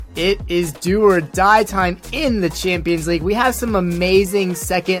It is do or die time in the Champions League. We have some amazing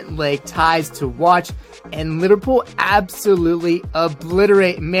second leg ties to watch, and Liverpool absolutely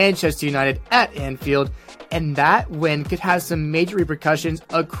obliterate Manchester United at Anfield, and that win could have some major repercussions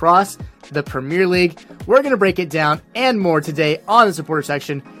across the Premier League. We're going to break it down and more today on the supporter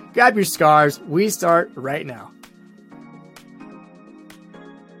section. Grab your scarves. We start right now.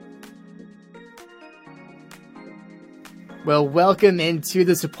 Well, welcome into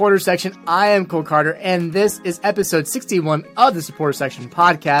the supporter section. I am Cole Carter, and this is episode 61 of the supporter section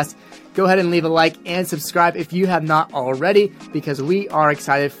podcast. Go ahead and leave a like and subscribe if you have not already, because we are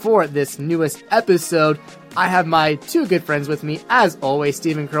excited for this newest episode. I have my two good friends with me, as always,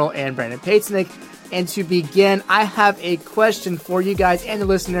 Stephen Curl and Brandon Patesnick. And to begin, I have a question for you guys and the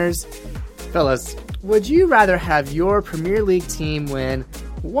listeners. Fellas, would you rather have your Premier League team win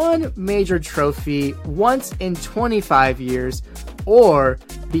one major trophy once in 25 years, or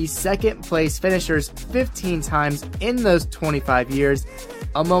be second place finishers 15 times in those 25 years?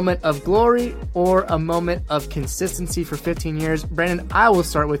 A moment of glory or a moment of consistency for 15 years? Brandon, I will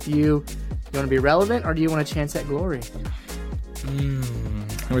start with you. You want to be relevant, or do you want a chance at glory?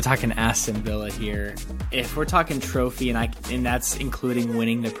 We're talking Aston Villa here. If we're talking trophy, and that's including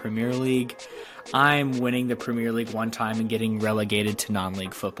winning the Premier League, I'm winning the Premier League one time and getting relegated to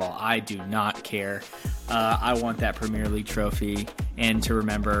non-league football. I do not care. I want that Premier League trophy and to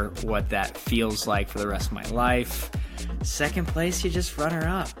remember what that feels like for the rest of my life. Second place, you just runner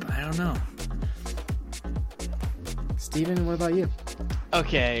up. I don't know. Steven, what about you?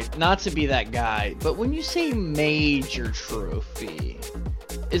 Okay, not to be that guy, but when you say major trophy,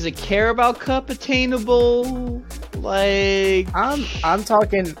 is a Carabao Cup attainable? Like, I'm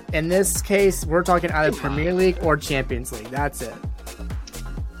talking, in this case, we're talking either Premier League or Champions League. That's it.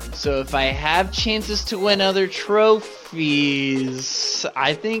 So if I have chances to win other trophies,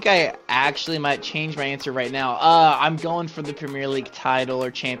 I think I actually might change my answer right now. I'm going for the Premier League title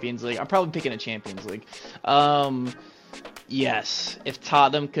or Champions League. I'm probably picking a Champions League. Yes, if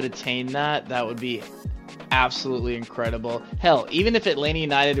Tottenham could attain that, that would be absolutely incredible. Hell, even if Atlanta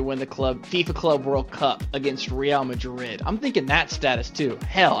United would win the FIFA Club World Cup against Real Madrid, I'm thinking that status too.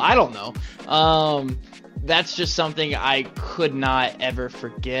 Hell, I don't know. That's just something I could not ever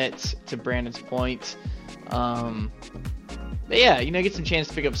forget, to Brandon's point. But yeah, get some chance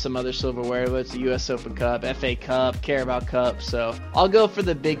to pick up some other silverware, whether it's the US Open Cup, FA Cup, Carabao Cup. So I'll go for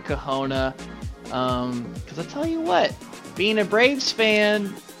the big Kahuna. Because I tell you what, being a Braves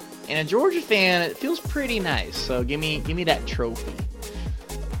fan and a Georgia fan, it feels pretty nice. So give me that trophy.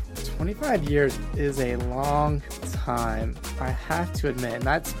 25 years is a long time, I have to admit. And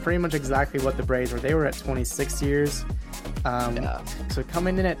that's pretty much exactly what the Braves were. They were at 26 years. So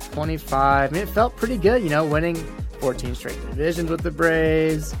coming in at 25, it felt pretty good, winning 14 straight divisions with the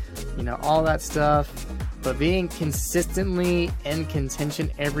Braves, all that stuff. But being consistently in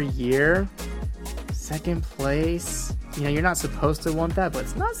contention every year, second place, you're not supposed to want that, but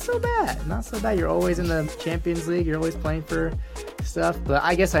it's not so bad. Not so bad. You're always in the Champions League. You're always playing for stuff. But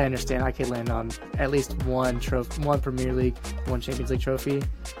I guess I understand. I could land on at least one Premier League, one Champions League trophy.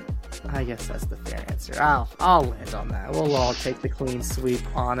 I guess that's the fair answer. I'll land on that. We'll all take the clean sweep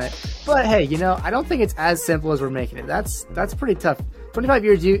on it. But hey, I don't think it's as simple as we're making it. That's pretty tough. 25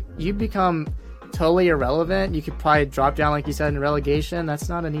 years, you become totally irrelevant. You could probably drop down, like you said, in relegation. That's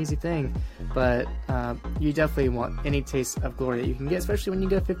not an easy thing. But you definitely want any taste of glory that you can get, especially when you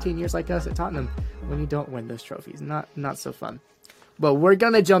go 15 years like us at Tottenham, when you don't win those trophies. Not so fun. But we're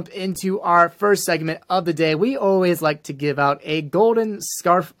going to jump into our first segment of the day. We always like to give out a Golden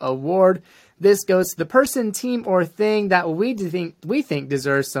Scarf Award. This goes to the person, team, or thing that we think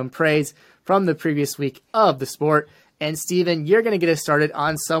deserves some praise from the previous week of the sport. And Steven, you're going to get us started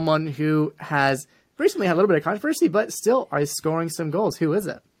on someone who has recently had a little bit of controversy, but still are scoring some goals. Who is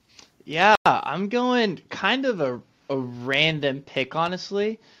it? Yeah, I'm going kind of a random pick,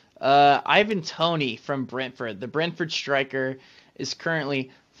 honestly. Ivan Toney from Brentford. The Brentford striker is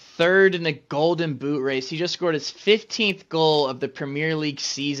currently third in the Golden Boot race. He just scored his 15th goal of the Premier League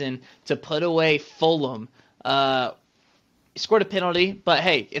season to put away Fulham. He scored a penalty, but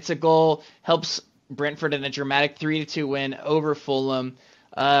hey, it's a goal. Helps Brentford in a dramatic 3-2 win over Fulham.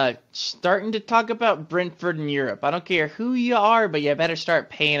 Starting to talk about Brentford in Europe. I don't care who you are, but you better start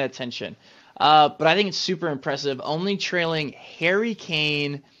paying attention. But I think it's super impressive, only trailing Harry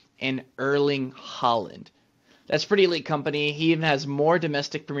Kane and Erling Haaland. That's pretty elite company. He even has more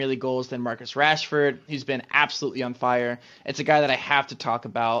domestic Premier League goals than Marcus Rashford, who's been absolutely on fire. It's a guy that I have to talk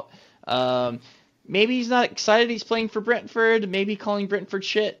about. maybe he's not excited he's playing for Brentford, maybe calling Brentford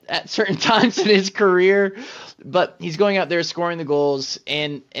shit at certain times in his career, but he's going out there scoring the goals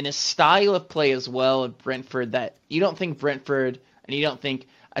and in a style of play as well at Brentford that you don't think Brentford and you don't think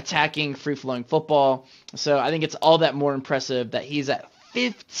attacking free-flowing football. So I think it's all that more impressive that he's at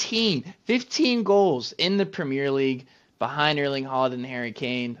 15 goals in the Premier League behind Erling Haaland and Harry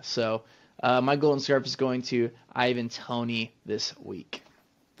Kane. So my golden scarf is going to Ivan Toney this week.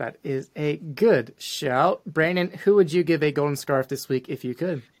 That is a good shout. Brandon, who would you give a golden scarf this week if you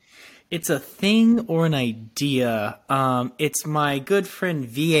could? It's a thing or an idea. It's my good friend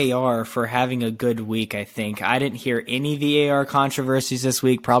VAR for having a good week, I think. I didn't hear any VAR controversies this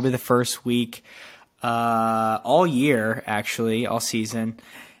week, probably the first week all year, actually, all season.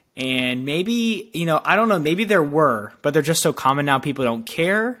 And maybe, I don't know, maybe there were, but they're just so common now people don't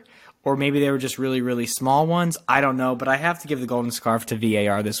care. Or maybe they were just really, really small ones. I don't know, but I have to give the golden scarf to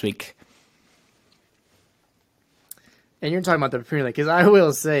VAR this week. And you're talking about the Premier League, because I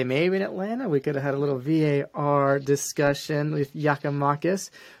will say, maybe in Atlanta we could have had a little VAR discussion with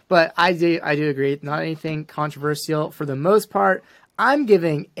Giakoumakis. But I do agree, not anything controversial for the most part. I'm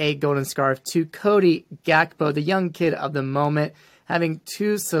giving a golden scarf to Cody Gakpo, the young kid of the moment, having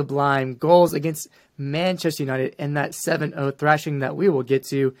 2 sublime goals against Manchester United in that 7-0 thrashing that we will get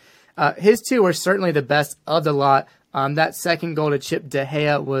to. His 2 were certainly the best of the lot. That second goal to chip De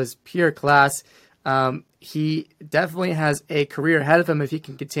Gea was pure class. He definitely has a career ahead of him if he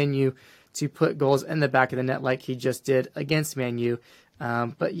can continue to put goals in the back of the net like he just did against Man U.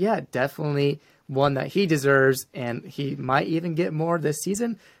 But yeah, definitely one that he deserves, and he might even get more this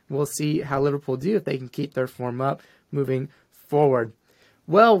season. We'll see how Liverpool do if they can keep their form up moving forward.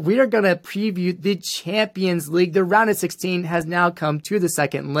 Well, we are going to preview the Champions League. The round of 16 has now come to the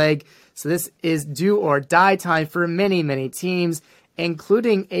second leg. So this is do or die time for many, many teams,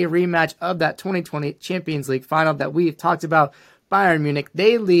 including a rematch of that 2020 Champions League final that we've talked about. Bayern Munich,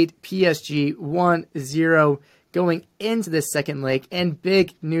 they lead PSG 1-0 going into the second leg. And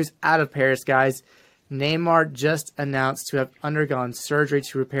big news out of Paris, guys. Neymar just announced to have undergone surgery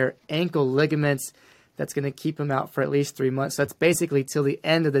to repair ankle ligaments. That's going to keep him out for at least 3 months. So that's basically till the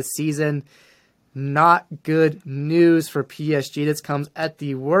end of the season. Not good news for PSG. This comes at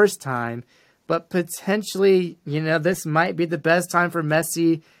the worst time. But potentially, this might be the best time for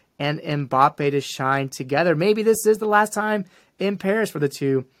Messi and Mbappe to shine together. Maybe this is the last time in Paris for the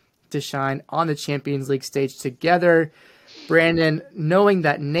two to shine on the Champions League stage together. Brandon, knowing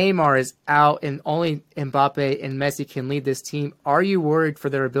that Neymar is out and only Mbappe and Messi can lead this team, are you worried for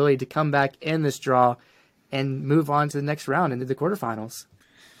their ability to come back in this draw and move on to the next round into the quarterfinals?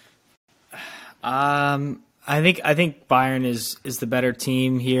 I think Bayern is the better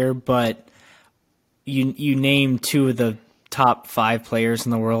team here, but you name 2 of the top 5 players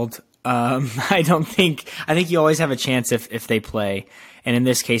in the world. I think you always have a chance if they play. And in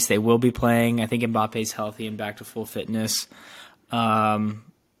this case, they will be playing. I think Mbappe's healthy and back to full fitness.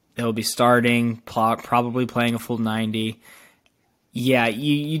 They'll be starting, probably playing a full 90. Yeah,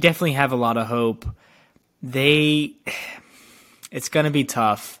 you definitely have a lot of hope. It's going to be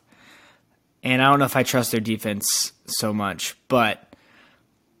tough. And I don't know if I trust their defense so much, but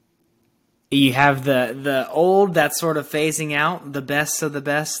you have the old that's sort of phasing out, the best of the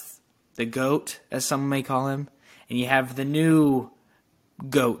best, the GOAT, as some may call him, and you have the new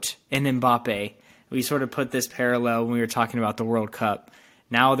GOAT in Mbappe. We sort of put this parallel when we were talking about the World Cup.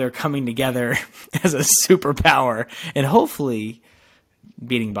 Now they're coming together as a superpower and hopefully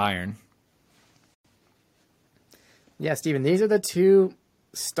beating Bayern. Yeah, Steven, these are the 2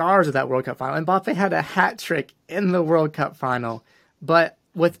 stars of that World Cup final. Mbappe had a hat trick in the World Cup final, but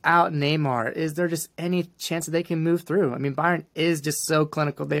without Neymar, is there just any chance that they can move through? I mean, Bayern is just so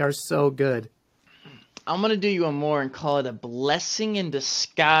clinical. They are so good. I'm going to do you one more and call it a blessing in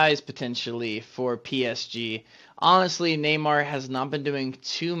disguise potentially for PSG. Honestly, Neymar has not been doing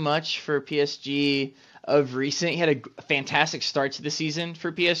too much for PSG of recent. He had a fantastic start to the season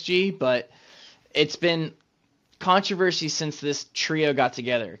for PSG, but it's been controversy since this trio got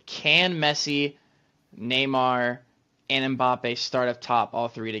together. Can Messi, Neymar, and Mbappe start up top, all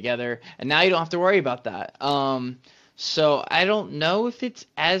 3 together? And now you don't have to worry about that. So I don't know if it's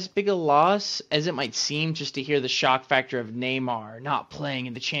as big a loss as it might seem just to hear the shock factor of Neymar not playing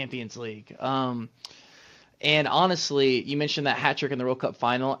in the Champions League. And honestly, you mentioned that hat trick in the World Cup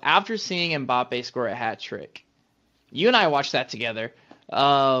final. After seeing Mbappe score a hat trick, you and I watched that together.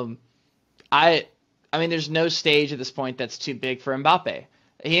 I mean, there's no stage at this point that's too big for Mbappe.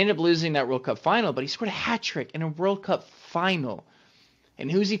 He ended up losing that World Cup final, but he scored a hat trick in a World Cup final.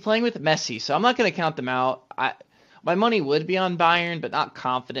 And who's he playing with? Messi. So I'm not going to count them out. my money would be on Bayern, but not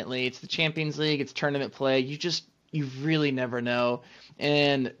confidently. It's the Champions League, it's tournament play. You really never know.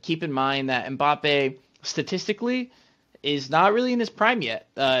 And keep in mind that Mbappe statistically is not really in his prime yet.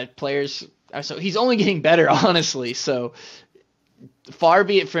 So he's only getting better, honestly. So far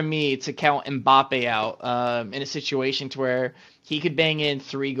be it from me to count Mbappe out in a situation to where he could bang in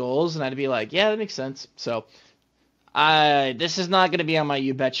 3 goals, and I'd be like, yeah, that makes sense. So this is not going to be on my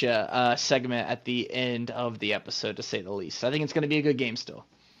You Betcha segment at the end of the episode, to say the least. I think it's going to be a good game still.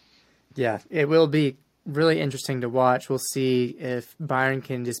 Yeah, it will be really interesting to watch. We'll see if Bayern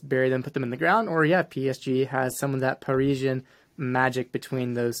can just bury them, put them in the ground, or PSG has some of that Parisian magic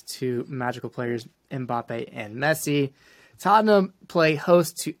between those two magical players, Mbappe and Messi. Tottenham play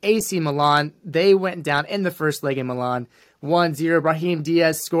host to AC Milan. They went down in the first leg in Milan, 1-0. Brahim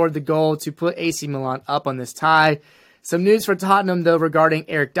Diaz scored the goal to put AC Milan up on this tie. Some news for Tottenham, though, regarding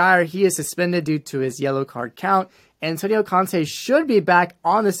Eric Dyer. He is suspended due to his yellow card count. Antonio Conte should be back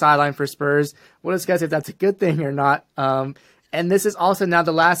on the sideline for Spurs. We'll discuss if that's a good thing or not. And this is also now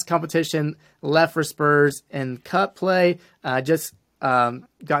the last competition left for Spurs in cup play.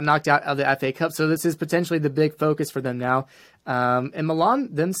 Got knocked out of the FA Cup, so this is potentially the big focus for them now. And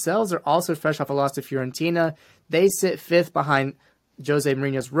Milan themselves are also fresh off a loss to Fiorentina. They sit 5th behind Jose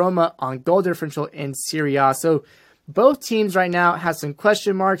Mourinho's Roma on goal differential in Serie A. So both teams right now have some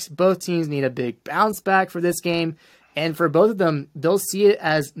question marks. Both teams need a big bounce back for this game. And for both of them, they'll see it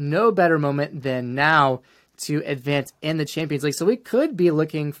as no better moment than now to advance in the Champions League. So we could be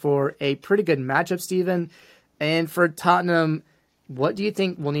looking for a pretty good matchup, Steven. And for Tottenham, what do you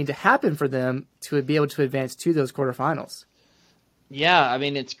think will need to happen for them to be able to advance to those quarterfinals? Yeah, I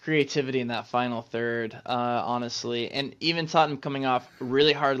mean, it's creativity in that final third, honestly. And even Tottenham coming off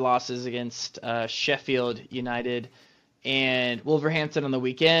really hard losses against Sheffield United and Wolverhampton on the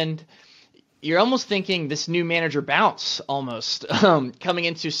weekend. You're almost thinking this new manager bounce, almost, coming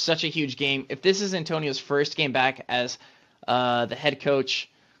into such a huge game. If this is Antonio's first game back as the head coach,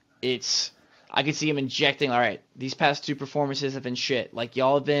 I could see him injecting, all right, these past 2 performances have been shit. Like,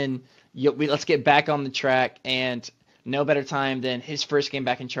 let's get back on the track, and no better time than his first game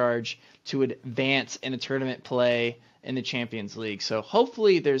back in charge to advance in a tournament play in the Champions League. So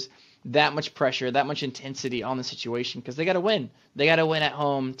hopefully there's that much pressure, that much intensity on the situation, because they got to win. They got to win at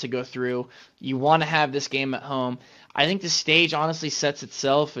home to go through. You want to have this game at home. I think the stage honestly sets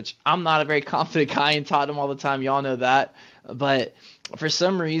itself, which I'm not a very confident guy in Tottenham all the time. Y'all know that. But for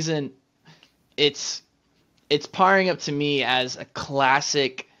some reason, it's powering up to me as a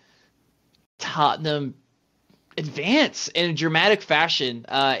classic Tottenham advance in a dramatic fashion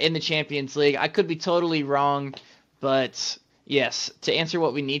in the Champions League. I could be totally wrong, but yes, to answer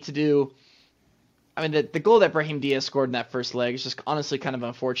what we need to do, I mean, the goal that Brahim Diaz scored in that first leg is just honestly kind of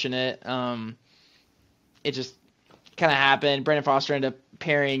unfortunate. It just kind of happened. Brandon Foster ended up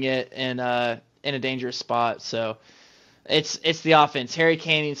parrying it in a dangerous spot, so it's the offense. Harry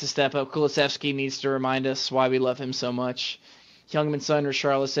Kane needs to step up. Kulusevski needs to remind us why we love him so much. Youngman Son or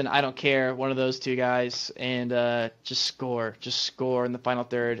Richarlison, I don't care, one of those 2 guys, and just score in the final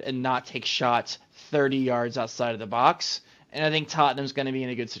third and not take shots 30 yards outside of the box. And I think Tottenham's going to be in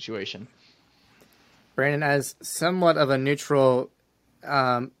a good situation. Brandon, as somewhat of a neutral,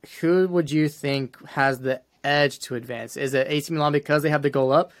 who would you think has the edge to advance? Is it AC Milan because they have the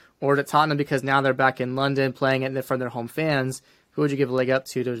goal up, or is it Tottenham because now they're back in London playing it in front of their home fans? Who would you give a leg up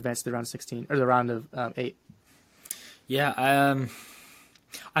to advance to the round 16 or the round of 8? Yeah,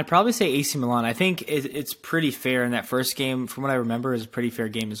 I'd probably say AC Milan. I think it's pretty fair in that first game. From what I remember, is a pretty fair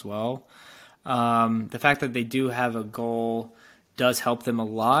game as well. The fact that they do have a goal does help them a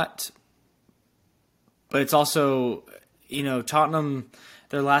lot. But it's also, Tottenham,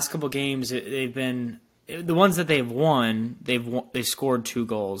 their last couple games, they've been the ones that they've won. They've scored 2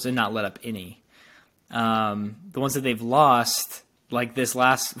 goals and not let up any. The ones that they've lost, like this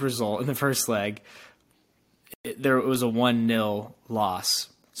last result in the first leg, there was a 1-0 loss.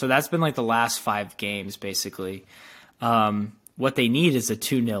 So that's been like the last 5 games, basically. What they need is a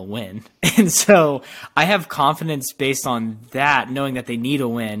 2-0 win. And so I have confidence based on that, knowing that they need a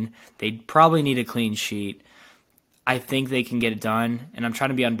win. They probably need a clean sheet. I think they can get it done. And I'm trying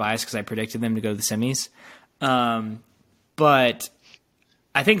to be unbiased because I predicted them to go to the semis. But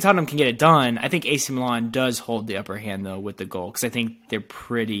I think Tottenham can get it done. I think AC Milan does hold the upper hand, though, with the goal, because I think they're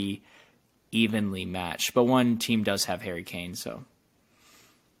pretty evenly matched. But one team does have Harry Kane, so.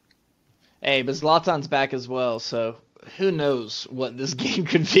 Hey, but Zlatan's back as well, so who knows what this game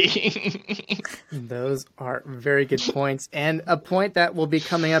could be. Those are very good points. And a point that will be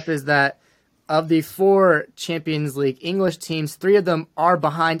coming up is that of the 4 Champions League English teams, 3 of them are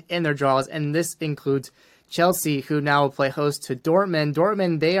behind in their draws, and this includes Chelsea, who now will play host to Dortmund.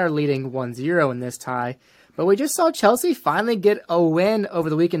 Dortmund, they are leading 1-0 in this tie. But we just saw Chelsea finally get a win over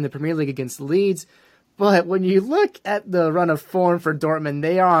the weekend in the Premier League against Leeds. But when you look at the run of form for Dortmund,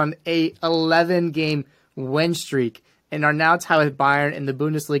 they are on a 11-game win streak and are now tied with Bayern in the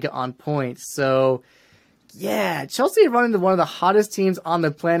Bundesliga on points. So, yeah, Chelsea run into one of the hottest teams on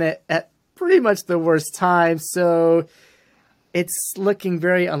the planet at pretty much the worst time. So it's looking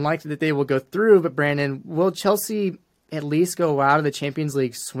very unlikely that they will go through. But Brandon, will Chelsea at least go out of the Champions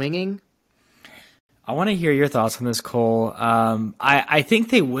League swinging? I want to hear your thoughts on this, Cole. I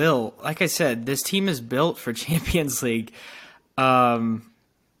think they will. Like I said, this team is built for Champions League. I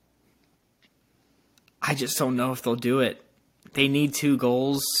just don't know if they'll do it. They need 2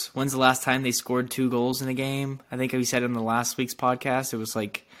 goals. When's the last time they scored 2 goals in a game? I think we said in the last week's podcast, it was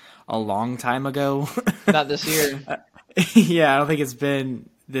like a long time ago. Not this year. Yeah, I don't think it's been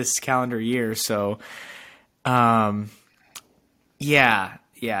this calendar year. So, yeah,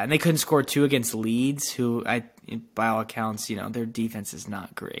 and they couldn't score 2 against Leeds, who, by all accounts, their defense is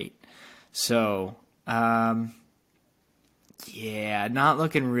not great. So, yeah, not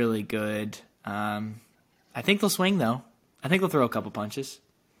looking really good. I think they'll swing, though. I think they'll throw a couple punches.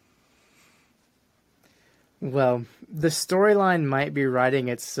 Well, the storyline might be writing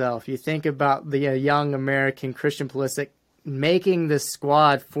itself. You think about the young American Christian Pulisic making the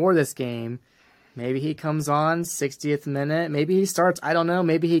squad for this game. Maybe he comes on 60th minute. Maybe he starts. I don't know.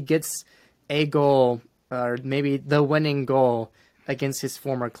 Maybe he gets a goal or maybe the winning goal against his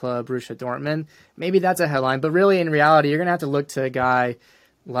former club, Borussia Dortmund. Maybe that's a headline. But really, in reality, you're going to have to look to a guy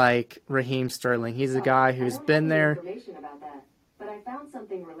like Raheem Sterling. He's a guy who's been there. Information about that, but I found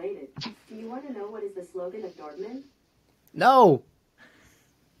something related. Do you want to know what is the slogan of Dortmund? No.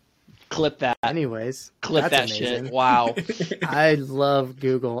 Clip that. Anyways, Clip that's that amazing. shit. Wow. I love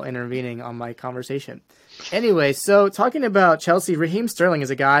Google intervening on my conversation. Anyway, so talking about Chelsea, Raheem Sterling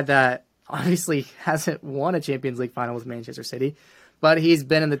is a guy that obviously hasn't won a Champions League final with Manchester City, but he's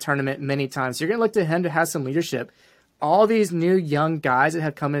been in the tournament many times. So you're going to look to him to have some leadership. All these new young guys that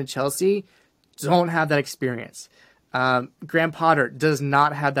have come into Chelsea don't have that experience. Graham Potter does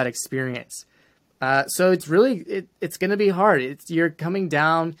not have that experience. So it's really, it's going to be hard. You're coming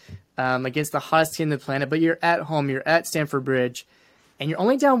down against the hottest team on the planet, but you're at home, you're at Stamford Bridge, and you're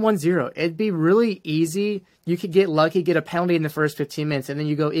only down 1-0. It'd be really easy. You could get lucky, get a penalty in the first 15 minutes, and then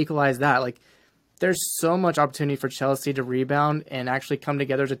you go equalize that. Like, there's so much opportunity for Chelsea to rebound and actually come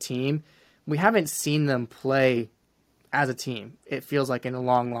together as a team. We haven't seen them play as a team, it feels like, in a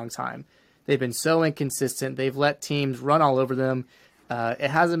long, long time. They've been so inconsistent. They've let teams run all over them.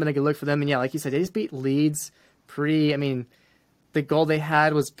 It hasn't been a good look for them. And yeah, like you said, they just beat Leeds the goal they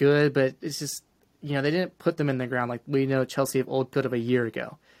had was good, but it's just, they didn't put them in the ground like we know Chelsea of old could have a year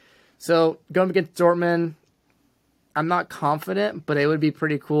ago. So going against Dortmund, I'm not confident, but it would be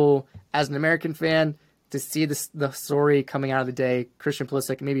pretty cool as an American fan to see the story coming out of the day. Christian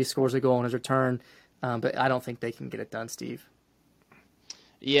Pulisic maybe scores a goal on his return, but I don't think they can get it done, Steve.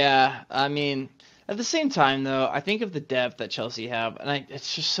 Yeah, I mean, at the same time, though, I think of the depth that Chelsea have, and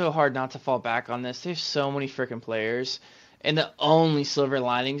it's just so hard not to fall back on this. They have so many freaking players, and the only silver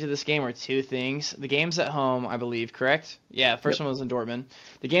lining to this game are 2 things. The game's at home, I believe, correct? Yeah, first one was in Dortmund.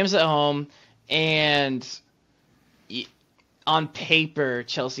 The game's at home, and on paper,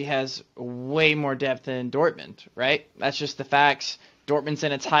 Chelsea has way more depth than Dortmund, right? That's just the facts. Dortmund's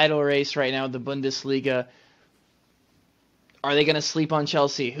in a title race right now, the Bundesliga. Are they going to sleep on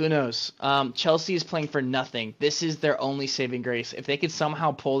Chelsea? Who knows? Chelsea is playing for nothing. This is their only saving grace. If they could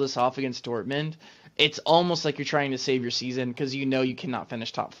somehow pull this off against Dortmund, it's almost like you're trying to save your season because you know you cannot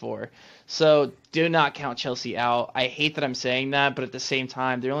finish top 4. So do not count Chelsea out. I hate that I'm saying that, but at the same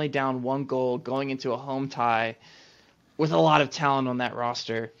time, they're only down 1 goal going into a home tie with a lot of talent on that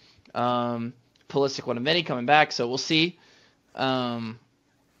roster. Pulisic, one of many, coming back, so we'll see. But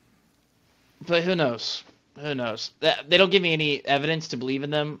who knows? Who knows? They don't give me any evidence to believe in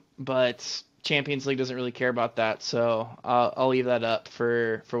them, but Champions League doesn't really care about that, so I'll leave that up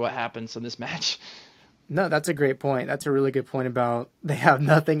for what happens in this match. No, that's a great point. That's a really good point about they have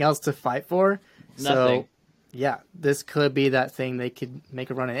nothing else to fight for. Nothing. So, yeah, this could be that thing they could make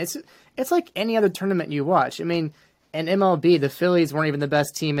a run in. It's like any other tournament you watch. I mean, in MLB, the Phillies weren't even the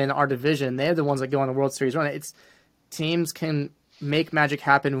best team in our division. They're the ones that go on the World Series run. Teams can make magic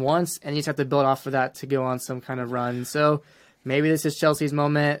happen once, and you just have to build off of that to go on some kind of run. So maybe this is Chelsea's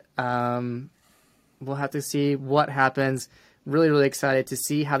moment. We'll have to see what happens. Really, really excited to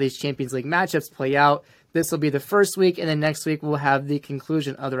see how these Champions League matchups play out. This will be the first week, and then next week we'll have the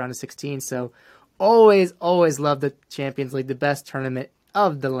conclusion of the round of 16. So always, always love the Champions League, the best tournament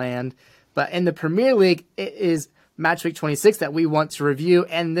of the land. But in the Premier League, it is match week 26 that we want to review.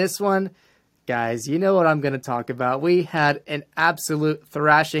 And this one, guys, you know what I'm going to talk about. We had an absolute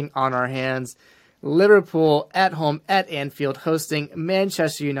thrashing on our hands. Liverpool at home at Anfield hosting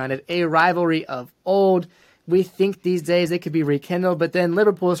Manchester United, a rivalry of old. We think these days they could be rekindled, but then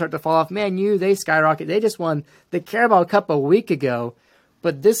Liverpool start to fall off. Man, they skyrocket. They just won the Carabao Cup a week ago,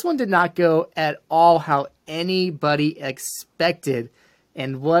 but this one did not go at all how anybody expected.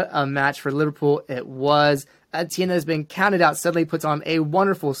 And what a match for Liverpool it was. A team that has been counted out suddenly puts on a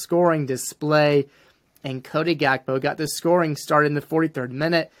wonderful scoring display, and Cody Gakpo got the scoring started in the 43rd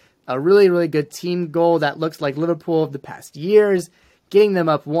minute. A really, really good team goal that looks like Liverpool of the past years, getting them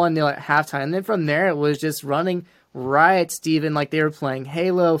up 1-0 at halftime. And then from there, it was just running riot, Steven, like they were playing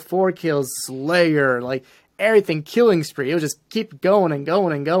Halo, 4 kills, Slayer, like everything, killing spree. It was just keep going and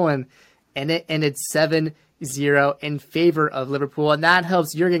going and going. And it ended 7-0 in favor of Liverpool. And that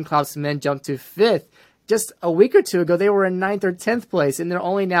helps Jurgen Klopp's men jump to 5th. Just a week or two ago, they were in 9th or 10th place, and they're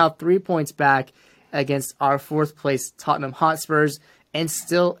only now 3 points back against our 4th place Tottenham Hotspurs, and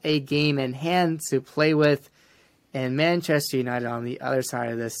still a game in hand to play with. And Manchester United on the other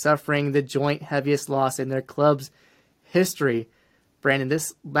side of this, suffering the joint heaviest loss in their club's history. Brandon,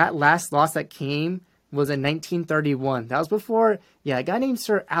 that last loss that came was in 1931. That was before, a guy named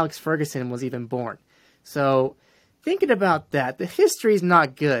Sir Alex Ferguson was even born. So thinking about that, the history is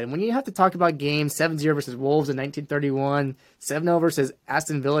not good. When you have to talk about games, 7-0 versus Wolves in 1931, 7-0 versus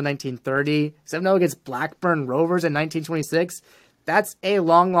Aston Villa in 1930, 7-0 against Blackburn Rovers in 1926, that's a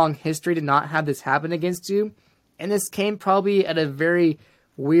long, long history to not have this happen against you. And this came probably at a very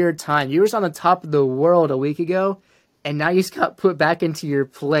weird time. You were on the top of the world a week ago, and now you just got put back into your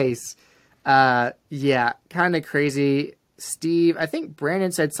place. Kind of crazy. Steve, I think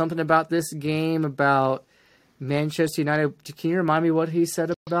Brandon said something about this game, about Manchester United. Can you remind me what he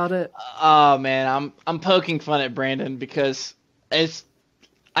said about it? Oh man, I'm poking fun at Brandon because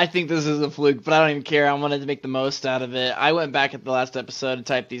I think this is a fluke, but I don't even care. I wanted to make the most out of it. I went back at the last episode and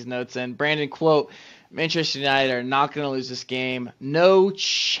typed these notes in. Brandon, quote, Manchester United are not going to lose this game. No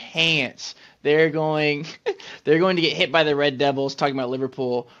chance. They're going to get hit by the Red Devils, talking about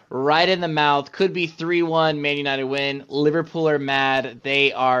Liverpool, right in the mouth. Could be 3-1, Man United win. Liverpool are mad.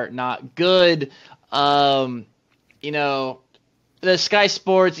 They are not good. The Sky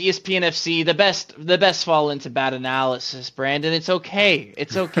Sports, ESPN FC, the best fall into bad analysis, Brandon. It's okay.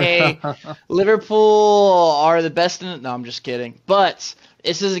 It's okay. Liverpool are the best no, I'm just kidding. But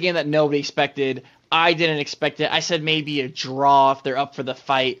this is a game that nobody expected. I didn't expect it. I said maybe a draw if they're up for the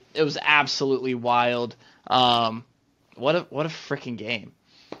fight. It was absolutely wild. What a freaking game.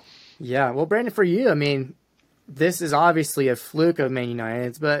 Yeah, well, Brandon, for you, I mean, this is obviously a fluke of Man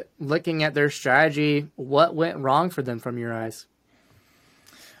United's, but looking at their strategy, what went wrong for them from your eyes?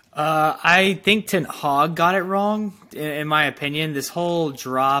 I think Ten Hag got it wrong, in my opinion. This whole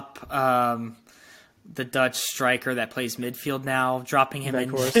drop, the Dutch striker that plays midfield now, dropping him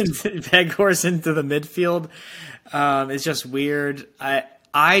Weghorst into the midfield is just weird.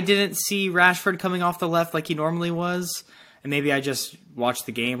 I didn't see Rashford coming off the left like he normally was, and maybe I just watched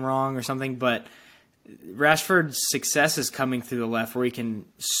the game wrong or something, but Rashford's success is coming through the left where he can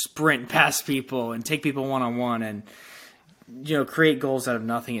sprint past people and take people one-on-one and create goals out of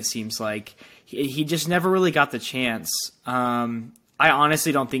nothing, it seems like. He just never really got the chance. I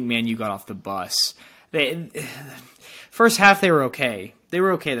honestly don't think Man U got off the bus. First half, they were okay. They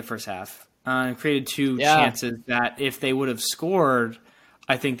were okay the first half. And created two chances that if they would have scored,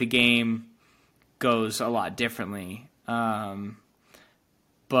 I think the game goes a lot differently. But,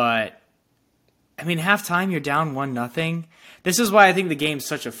 I mean, halftime, you're down 1-0. This is why I think the game's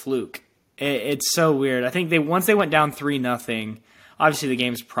such a fluke. It's so weird. I think once they went down 3-0, obviously the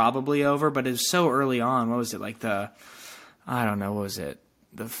game's probably over, but it was so early on. What was it, like the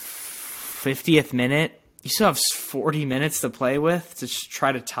 50th minute? You still have 40 minutes to play with to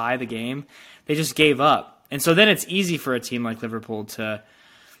try to tie the game. They just gave up. And so then it's easy for a team like Liverpool to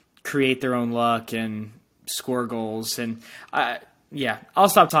create their own luck and score goals. And I'll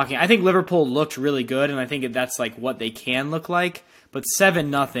stop talking. I think Liverpool looked really good, and I think that's like what they can look like. But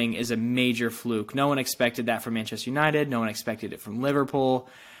 7-0 is a major fluke. No one expected that from Manchester United. No one expected it from Liverpool.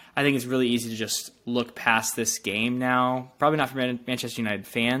 I think it's really easy to just look past this game now. Probably not for Manchester United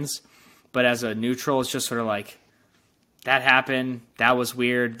fans, but as a neutral, it's just sort of like, that happened. That was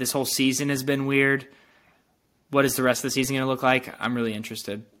weird. This whole season has been weird. What is the rest of the season going to look like? I'm really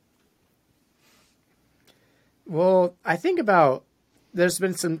interested. Well, I think there's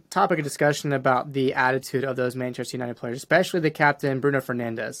been some topic of discussion about the attitude of those Manchester United players, especially the captain, Bruno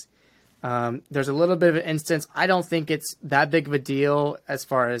Fernandes. There's a little bit of an instance. I don't think it's that big of a deal as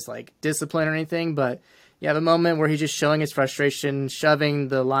far as like discipline or anything, but yeah, the moment where he's just showing his frustration, shoving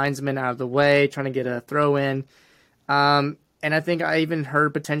the linesman out of the way, trying to get a throw in. And I think I even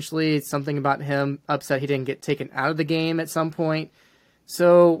heard potentially something about him upset he didn't get taken out of the game at some point.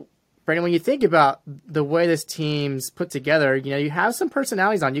 So, Brandon, when you think about the way this team's put together, you have some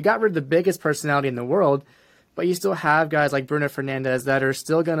personalities on. You got rid of the biggest personality in the world, but you still have guys like Bruno Fernandes that are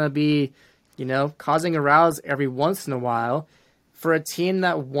still going to be, causing a rouse every once in a while. For a team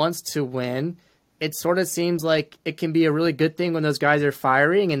that wants to win, it sort of seems like it can be a really good thing when those guys are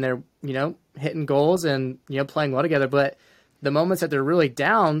firing and they're, hitting goals and, playing well together. But the moments that they're really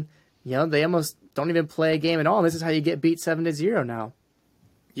down, they almost don't even play a game at all. And this is how you get beat 7-0 now.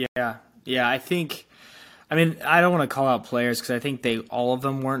 Yeah. I don't want to call out players because I think all of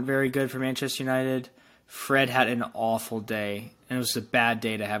them weren't very good for Manchester United. Fred had an awful day, and it was a bad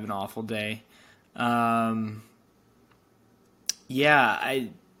day to have an awful day.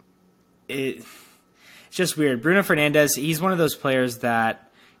 It's just weird. Bruno Fernandes, he's one of those players that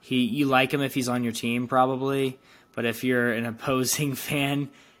you like him if he's on your team probably, but if you're an opposing fan,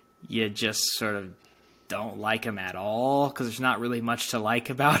 you just sort of don't like him at all because there's not really much to like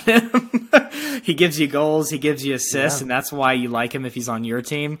about him. He gives you goals, he gives you assists, and that's why you like him if he's on your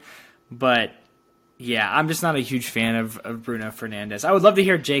team. But yeah, I'm just not a huge fan of Bruno Fernandes. I would love to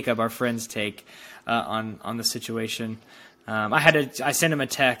hear Jacob, our friend's take on the situation. I sent him a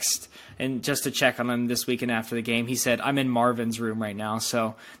text and just to check on him this weekend after the game. He said, "I'm in Marvin's room right now,"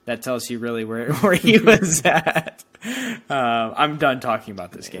 so that tells you really where he was at. I'm done talking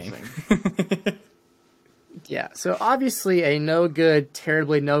about this game. Yeah, so obviously a no good,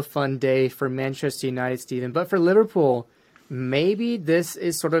 terribly no fun day for Manchester United, Stephen. But for Liverpool, maybe this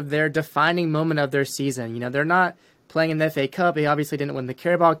is sort of their defining moment of their season. They're not playing in the FA Cup. They obviously didn't win the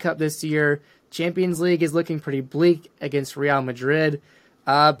Carabao Cup this year. Champions League is looking pretty bleak against Real Madrid.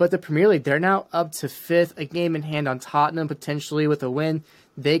 But the Premier League, they're now up to 5th, a game in hand on Tottenham, potentially with a win.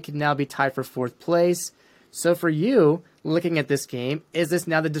 They could now be tied for 4th place. So for you, looking at this game, is this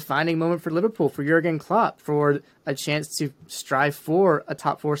now the defining moment for Liverpool, for Jurgen Klopp, for a chance to strive for a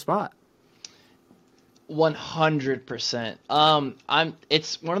top 4 spot? 100%.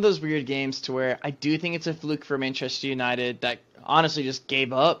 It's one of those weird games to where I do think it's a fluke for Manchester United that honestly just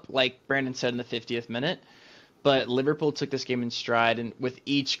gave up, like Brandon said in the 50th minute. But Liverpool took this game in stride, and with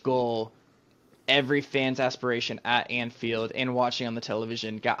each goal, every fan's aspiration at Anfield and watching on the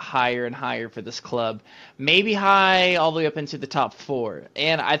television got higher and higher for this club. Maybe high all the way up into the top 4.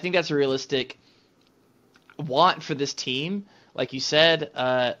 And I think that's a realistic want for this team. Like you said,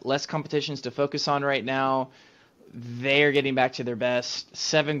 less competitions to focus on right now. They're getting back to their best.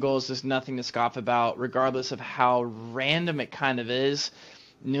 7 goals is nothing to scoff about, regardless of how random it kind of is.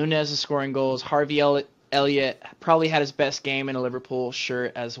 Nunez is scoring goals. Harvey Elliott probably had his best game in a Liverpool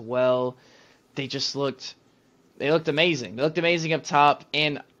shirt as well. They looked amazing. They looked amazing up top.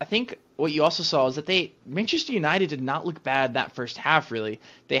 And I think what you also saw is that Manchester United did not look bad that first half, really.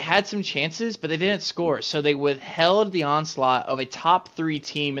 They had some chances, but they didn't score. So they withheld the onslaught of a top 3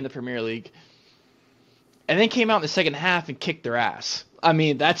 team in the Premier League, and then came out in the second half and kicked their ass. I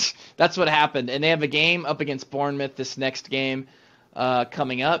mean, that's what happened. And they have a game up against Bournemouth this next game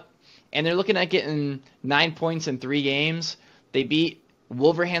coming up, and they're looking at getting 9 points in 3 games. They beat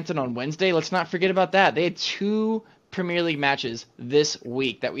Wolverhampton on Wednesday. Let's not forget about that. They had 2 Premier League matches this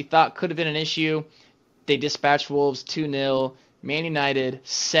week that we thought could have been an issue. They dispatched Wolves 2-0, Man United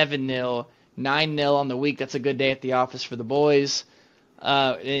 7-0, 9-0 on the week. That's a good day at the office for the boys.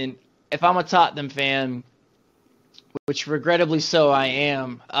 And if I'm a Tottenham fan, which regrettably so I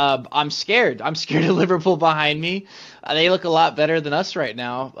am, I'm scared. I'm scared of Liverpool behind me. They look a lot better than us right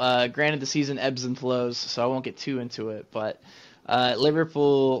now. Granted, the season ebbs and flows, so I won't get too into it, but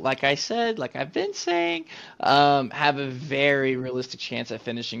Liverpool, like I said, like I've been saying, have a very realistic chance at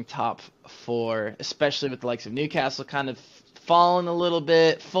finishing top 4, especially with the likes of Newcastle kind of falling a little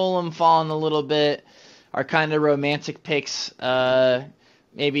bit, Fulham falling a little bit, our kind of romantic picks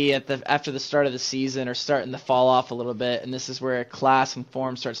maybe after the start of the season are starting to fall off a little bit, and this is where class and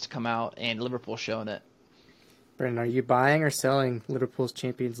form starts to come out, and Liverpool showing it. Brendan, are you buying or selling Liverpool's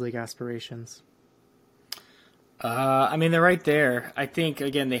Champions League aspirations? They're right there. I think,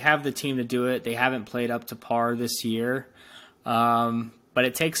 again, they have the team to do it. They haven't played up to par this year. But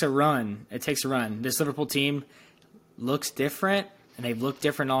it takes a run. This Liverpool team looks different, and they've looked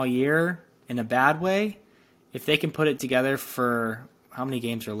different all year in a bad way. If they can put it together for how many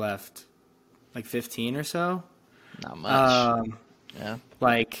games are left? Like 15 or so? Not much. Yeah.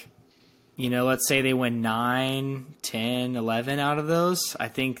 let's say they win 9, 10, 11 out of those, I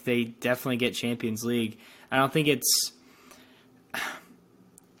think they definitely get Champions League. I don't think it's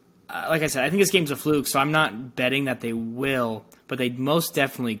like I said, I think this game's a fluke, so I'm not betting that they will, but they most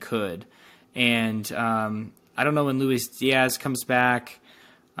definitely could. And I don't know when Luis Diaz comes back,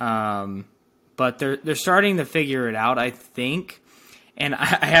 but they're starting to figure it out, I think. And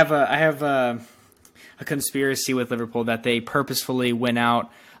I have a conspiracy with Liverpool that they purposefully went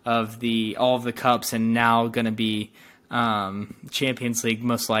out of all of the cups and now going to be Champions League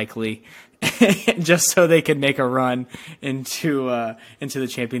most likely, just so they can make a run into the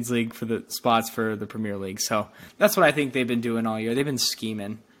Champions League for the spots for the Premier League. So that's what I think they've been doing all year. They've been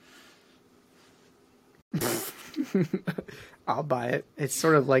scheming. I'll buy it. It's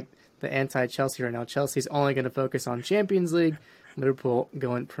sort of like the anti-Chelsea right now. Chelsea's only going to focus on Champions League. Liverpool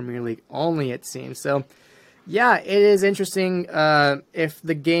going Premier League only, it seems. So, yeah, it is interesting. If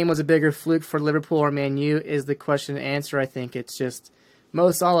the game was a bigger fluke for Liverpool or Man U is the question to answer. I think it's just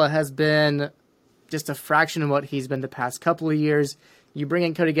Mo Salah has been just a fraction of what he's been the past couple of years. You bring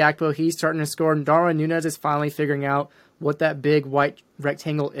in Cody Gakpo, he's starting to score, and Darwin Núñez is finally figuring out what that big white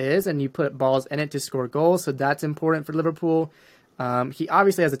rectangle is, and you put balls in it to score goals, so that's important for Liverpool. He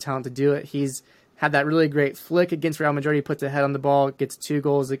obviously has the talent to do it. He's had that really great flick against Real Madrid. He puts a head on the ball, gets 2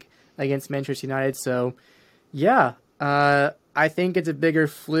 goals against Manchester United. So, yeah, I think it's a bigger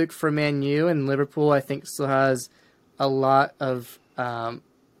fluke for Man U, and Liverpool, I think, still has a lot of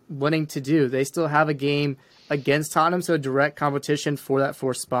winning to do. They still have a game against Tottenham, so direct competition for that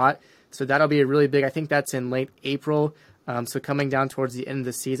 4th spot. So that'll be a really big, I think that's in late April, so coming down towards the end of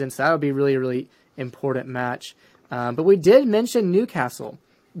the season. So that'll be a really, really important match. But we did mention Newcastle.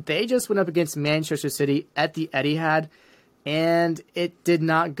 They just went up against Manchester City at the Etihad, and it did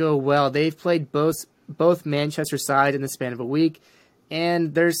not go well. They've played both Manchester sides in the span of a week,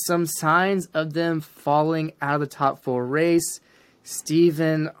 and there's some signs of them falling out of the top 4 race.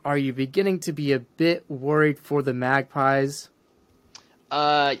 Steven, are you beginning to be a bit worried for the Magpies?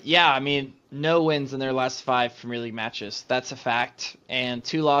 Yeah, I mean, no wins in their last 5 Premier League matches. That's a fact. And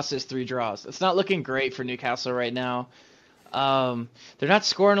 2 losses, 3 draws. It's not looking great for Newcastle right now. They're not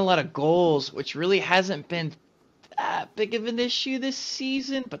scoring a lot of goals, which really hasn't been that big of an issue this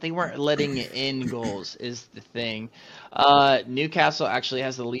season, but they weren't letting in goals is the thing. Newcastle actually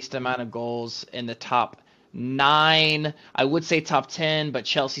has the least amount of goals in the top 9. I would say top 10, but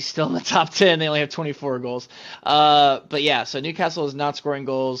Chelsea's still in the top 10. They only have 24 goals. But yeah, so Newcastle is not scoring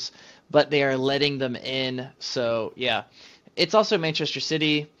goals, but they are letting them in. So yeah, it's also Manchester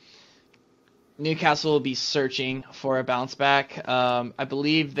City. Newcastle will be searching for a bounce back. I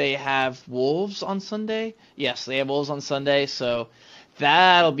believe they have Wolves on Sunday. Yes, they have Wolves on Sunday. So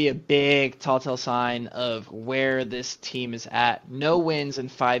that'll be a big telltale sign of where this team is at. No wins in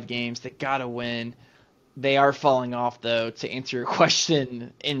 5 games. They got to win. They are falling off, though, to answer your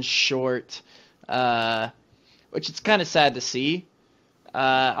question in short, which it's kind of sad to see.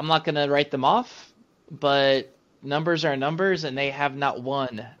 I'm not going to write them off, but numbers are numbers, and they have not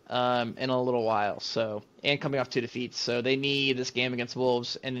won in a little while. So, and coming off 2 defeats. So they need this game against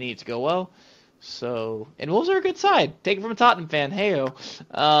Wolves, and they need it to go well. So, and Wolves are a good side. Take it from a Tottenham fan. Hey-o.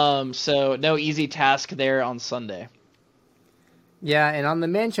 So no easy task there on Sunday. Yeah, and on the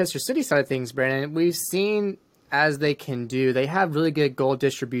Manchester City side of things, Brandon, we've seen as they can do. They have really good goal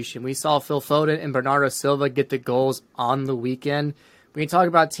distribution. We saw Phil Foden and Bernardo Silva get the goals on the weekend. When you talk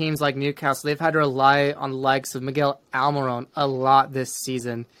about teams like Newcastle, they've had to rely on the likes of Miguel Almiron a lot this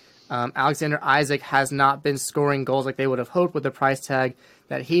season. Alexander Isak has not been scoring goals like they would have hoped with the price tag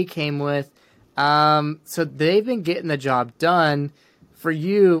that he came with. So they've been getting the job done. For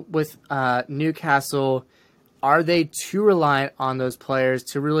you with Newcastle, are they too reliant on those players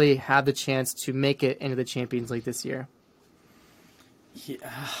to really have the chance to make it into the Champions League this year?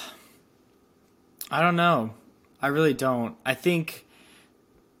 Yeah. I don't know. I really don't. I think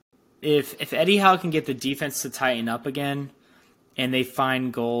if Eddie Howe can get the defense to tighten up again and they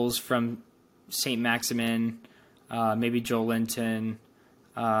find goals from St. Maximin, maybe Joel Linton,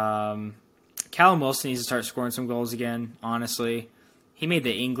 Callum Wilson needs to start scoring some goals again, honestly. He made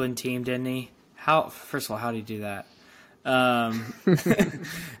the England team, didn't he? First of all, how did he do that?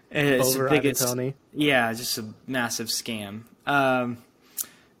 It's Over Ivan Toney. Yeah, just a massive scam.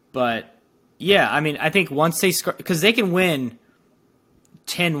 But yeah, I mean, I think once they score, because they can win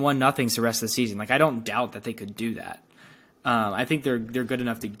 10-1-0 the rest of the season. Like, I don't doubt that they could do that. I think they're good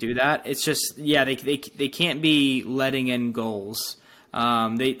enough to do that. It's just, yeah, they can't be letting in goals.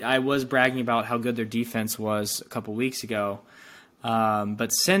 I was bragging about how good their defense was a couple weeks ago, but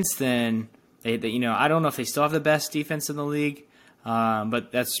since then, they I don't know if they still have the best defense in the league,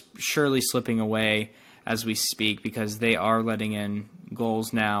 But that's surely slipping away as we speak because they are letting in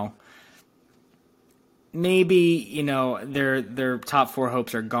goals now. Maybe, their top 4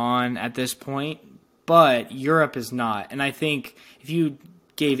 hopes are gone at this point, but Europe is not. And I think if you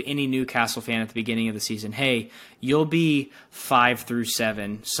gave any Newcastle fan at the beginning of the season, hey, you'll be 5 through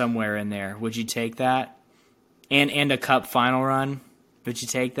 7 somewhere in there, would you take that? And a cup final run, would you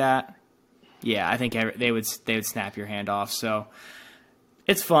take that? Yeah, I think they would snap your hand off. So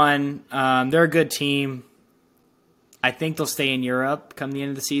it's fun. They're a good team. I think they'll stay in Europe come the end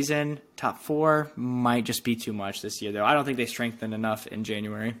of the season. Top 4 might just be too much this year, though. I don't think they strengthened enough in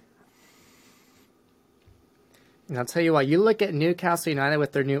January. And I'll tell you what, you look at Newcastle United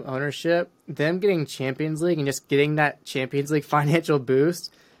with their new ownership, them getting Champions League and just getting that Champions League financial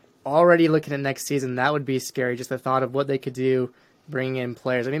boost, already looking at next season, that would be scary. Just the thought of what they could do bringing in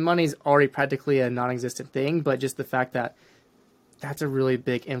players. I mean, money's already practically a non-existent thing, but just the fact that that's a really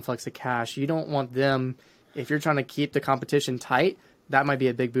big influx of cash. You don't want them, if you're trying to keep the competition tight, that might be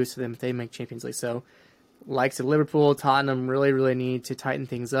a big boost to them if they make Champions League. So, likes of Liverpool, Tottenham really, really need to tighten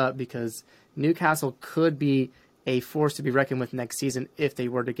things up because Newcastle could be a force to be reckoned with next season if they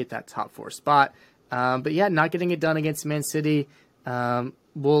were to get that top 4 spot. But yeah, not getting it done against Man City.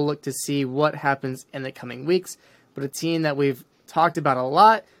 We'll look to see what happens in the coming weeks. But a team that we've talked about a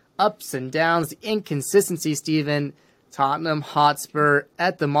lot, ups and downs, the inconsistency, Steven. Tottenham Hotspur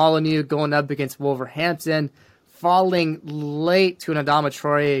at the Molineux going up against Wolverhampton, falling late to an Adama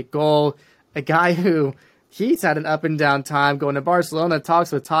Traore goal. A guy who, he's had an up and down time going to Barcelona,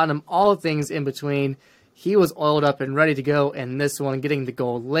 talks with Tottenham, all things in between. He was oiled up and ready to go, and this one getting the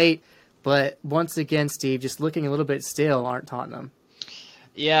goal late. But once again, Steve, just looking a little bit stale, aren't Tottenham?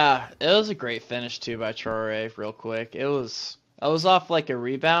 Yeah, it was a great finish, too, by Traore, real quick. I was off like a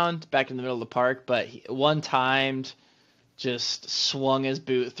rebound back in the middle of the park, but one-timed, just swung his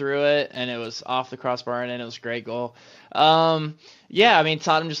boot through it, and it was off the crossbar, and it was a great goal. Yeah, I mean,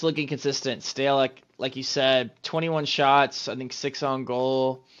 Tottenham just looking consistent. Stale, like you said, 21 shots, I think 6 on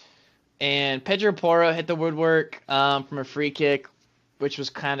goal. And Pedro Porro hit the woodwork from a free kick, which was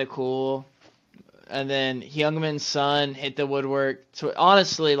kind of cool. And then Heung-min Son hit the woodwork. So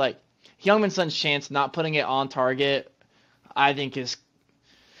honestly, Heung-min Son's chance not putting it on target, I think it's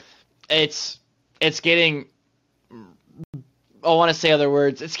getting, I want to say other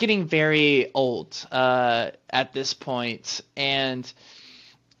words, it's getting very old at this point. And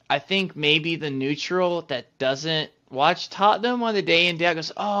I think maybe the neutral that doesn't watch Tottenham on the day in day out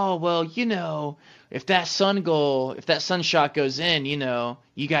goes, oh, well, if that Son shot goes in,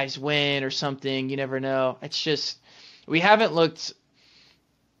 you guys win or something. You never know. It's just, we haven't looked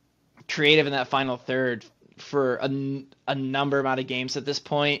creative in that final third for a number amount of games at this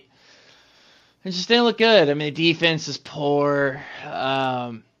point. It just didn't look good. I mean, the defense is poor.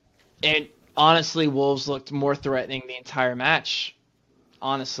 And honestly, Wolves looked more threatening the entire match.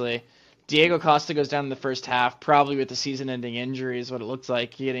 Honestly, Diego Costa goes down in the first half, probably with the season-ending injury is what it looks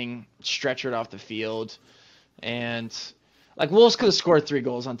like, getting stretchered off the field. And Wolves could have scored 3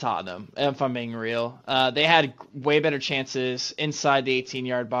 goals on Tottenham, if I'm being real. They had way better chances inside the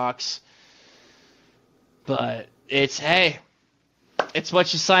 18-yard box. But it's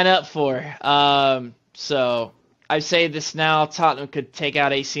what you sign up for. So I say this now, Tottenham could take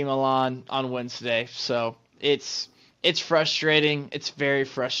out AC Milan on Wednesday. So it's frustrating. It's very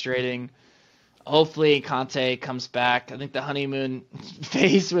frustrating. Hopefully Conte comes back. I think the honeymoon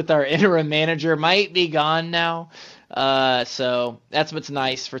phase with our interim manager might be gone now. So that's what's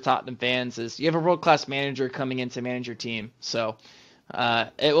nice for Tottenham fans is you have a world-class manager coming in to manage your team. So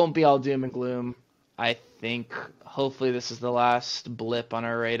it won't be all doom and gloom. I think hopefully this is the last blip on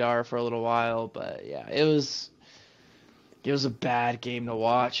our radar for a little while. But yeah, it was a bad game to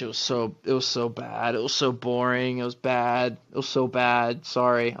watch. It was so bad. It was so boring. It was bad. It was so bad.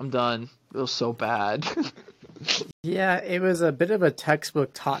 Sorry, I'm done. It was so bad. Yeah, it was a bit of a textbook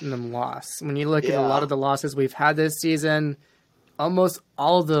Tottenham loss. When you look at a lot of the losses we've had this season, almost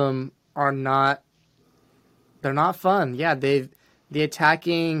all of them are not fun. Yeah, the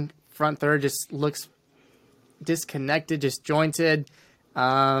attacking front third just looks disconnected, disjointed.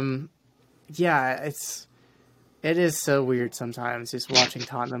 Yeah, it is so weird sometimes just watching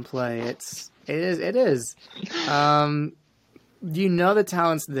Tottenham play. It is. The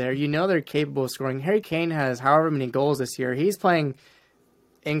talent's there. They're capable of scoring. Harry Kane has however many goals this year. He's playing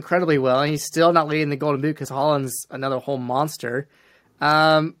incredibly well, and he's still not leading the Golden Boot because Haaland's another whole monster.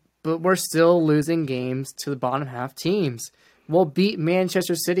 But we're still losing games to the bottom half teams. We'll beat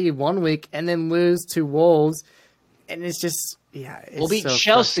Manchester City one week and then lose to Wolves, and it's just, we'll beat so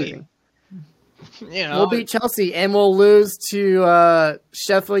Chelsea. We'll beat Chelsea and we'll lose to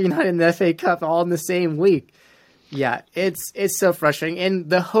Sheffield United in the FA Cup all in the same week. Yeah, it's so frustrating. And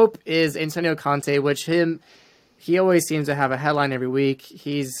the hope is Antonio Conte, which he always seems to have a headline every week.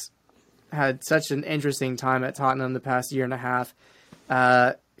 He's had such an interesting time at Tottenham the past year and a half.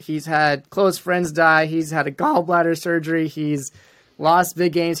 He's had close friends die. He's had a gallbladder surgery. He's lost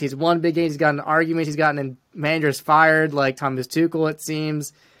big games. He's won big games. He's gotten arguments. He's gotten managers fired like Thomas Tuchel, it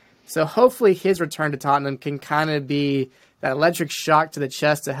seems. So hopefully his return to Tottenham can kind of be that electric shock to the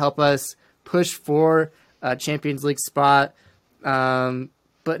chest to help us push for a Champions League spot.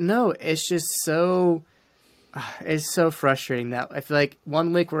 But no, it's just it's so frustrating that I feel like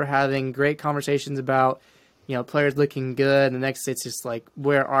one week we're having great conversations about, players looking good, and the next it's just like,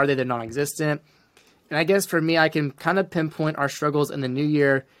 where are they? They're non-existent. And I guess for me, I can kind of pinpoint our struggles in the new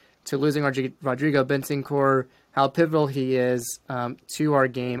year to losing Rodrigo Bentancur, how pivotal he is to our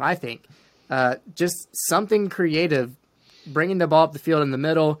game, I think. Just something creative, bringing the ball up the field in the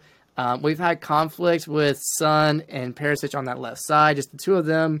middle. We've had conflict with Son and Perisic on that left side, just the two of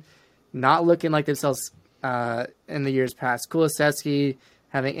them not looking like themselves in the years past. Kulusevski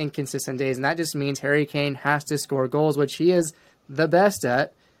having inconsistent days, and that just means Harry Kane has to score goals, which he is the best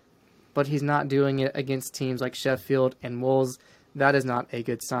at, but he's not doing it against teams like Sheffield and Wolves. That is not a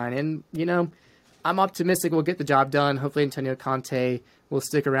good sign. And, I'm optimistic we'll get the job done. Hopefully Antonio Conte will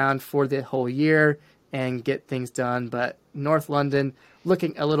stick around for the whole year and get things done. But North London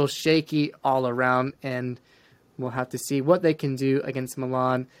looking a little shaky all around, and we'll have to see what they can do against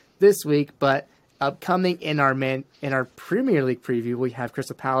Milan this week. But upcoming in our Premier League preview, we have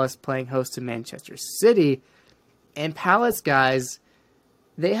Crystal Palace playing host to Manchester City. And Palace, guys,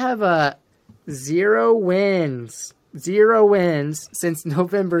 they have 0 wins since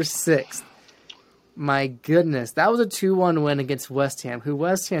November 6th. My goodness, that was a 2-1 win against West Ham, who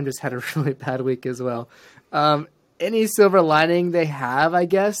West Ham just had a really bad week as well. Any silver lining they have, I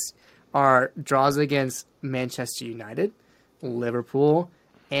guess, are draws against Manchester United, Liverpool,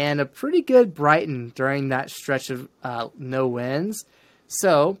 and a pretty good Brighton during that stretch of no wins.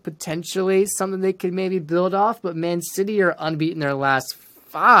 So, potentially something they could maybe build off, but Man City are unbeaten their last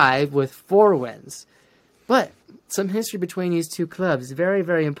 5 with 4 wins. But some history between these two clubs, very,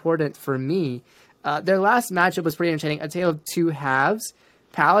 very important for me. Their last matchup was pretty entertaining. A tale of two halves.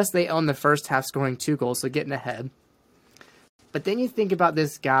 Palace, they own the first half, scoring 2 goals, so getting ahead. But then you think about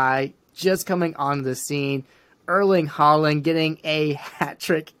this guy just coming onto the scene, Erling Haaland getting a hat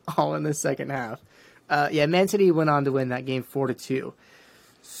trick all in the second half. Man City went on to win that game 4-2.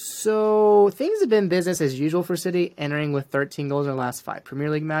 So things have been business as usual for City, entering with 13 goals in their last 5 Premier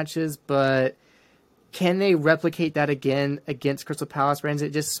League matches, but can they replicate that again against Crystal Palace? Is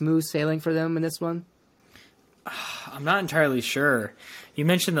it just smooth sailing for them in this one? I'm not entirely sure. You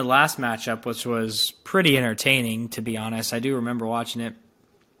mentioned the last matchup, which was pretty entertaining, to be honest. I do remember watching it.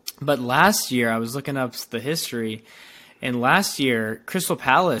 But last year, I was looking up the history, and last year, Crystal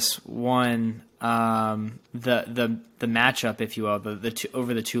Palace won the matchup, if you will,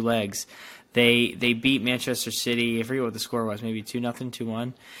 over the 2 legs. They beat Manchester City. I forget what the score was, maybe 2-0,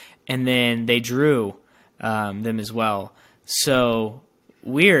 2-1. And then they drew them as well. So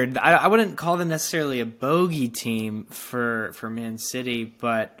weird. I wouldn't call them necessarily a bogey team for Man City,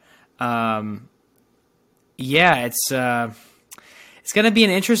 but it's going to be an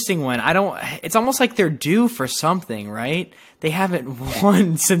interesting one. It's almost like they're due for something, right? They haven't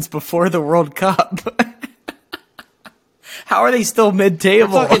won since before the World Cup. How are they still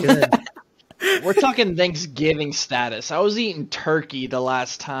mid-table? We're talking Thanksgiving status. I was eating turkey the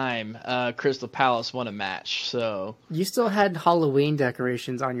last time Crystal Palace won a match. So you still had Halloween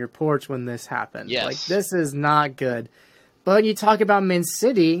decorations on your porch when this happened. Yes. Like, this is not good. But you talk about Man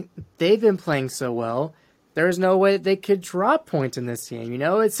City, they've been playing so well. There's no way they could drop points in this game.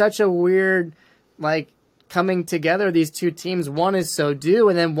 It's such a weird, coming together, these two teams. One is so due,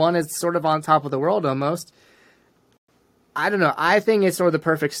 and then one is sort of on top of the world almost. I don't know. I think it's sort of the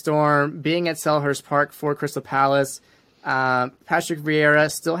perfect storm. Being at Selhurst Park for Crystal Palace, Patrick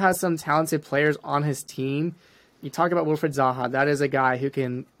Vieira still has some talented players on his team. You talk about Wilfried Zaha. That is a guy who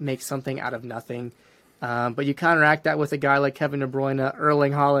can make something out of nothing. But you counteract that with a guy like Kevin De Bruyne,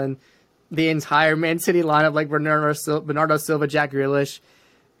 Erling Haaland, the entire Man City lineup like Bernardo Silva, Jack Grealish.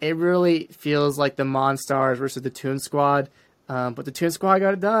 It really feels like the Monstars versus the Toon Squad. But the Toon Squad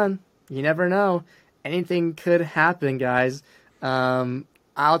got it done. You never know. Anything could happen, guys.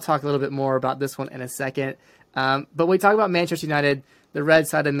 I'll talk a little bit more about this one in a second. But we talk about Manchester United, the red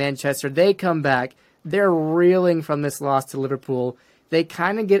side of Manchester. They come back. They're reeling from this loss to Liverpool. They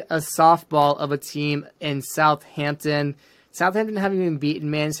kind of get a softball of a team in Southampton. Southampton haven't even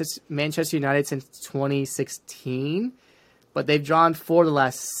beaten Manchester United since 2016, but they've drawn 4 of the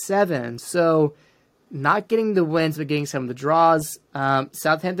last 7. So not getting the wins, but getting some of the draws.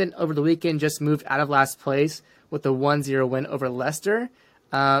 Southampton over the weekend just moved out of last place with a 1-0 win over Leicester.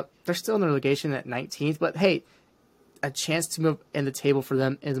 They're still in the relegation at 19th, but hey, a chance to move in the table for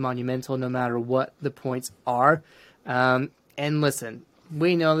them is monumental no matter what the points are. And listen,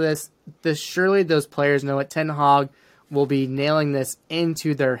 we know this. Surely those players know it. Ten Hag will be nailing this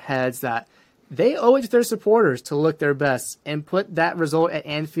into their heads that they owe it to their supporters to look their best and put that result at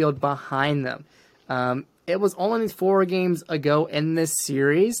Anfield behind them. It was only 4 games ago in this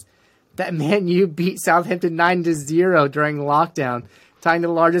series that Man U beat Southampton 9-0 during lockdown, tying the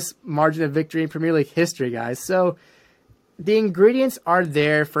largest margin of victory in Premier League history, guys. So the ingredients are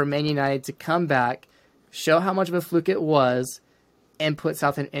there for Man United to come back, show how much of a fluke it was, and put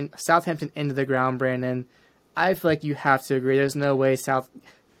Southampton into the ground, Brandon. I feel like you have to agree. There's no way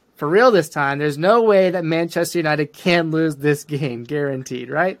for real this time, there's no way that Manchester United can lose this game, guaranteed,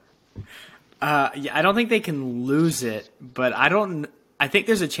 right? Yeah, I don't think they can lose it, but I think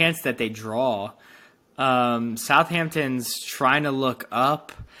there's a chance that they draw. Southampton's trying to look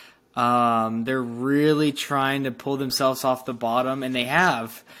up. They're really trying to pull themselves off the bottom, and they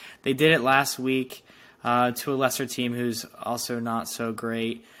have. They did it last week to a lesser team who's also not so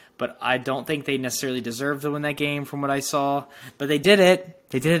great. But I don't think they necessarily deserve to win that game from what I saw. But they did it.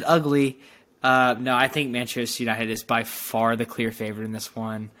 They did it ugly. No, I think Manchester United is by far the clear favorite in this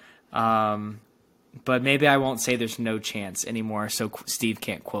one. But maybe I won't say there's no chance anymore, so Steve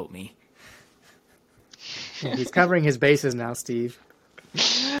can't quote me. He's covering his bases now, Steve.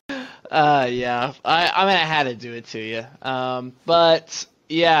 Yeah. I had to do it to you. But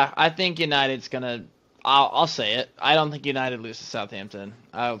yeah, I think United's gonna. I'll say it. I don't think United loses to Southampton.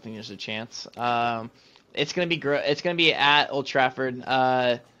 I don't think there's a chance. It's gonna be it's gonna be at Old Trafford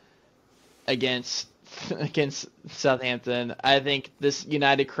against Southampton. I think this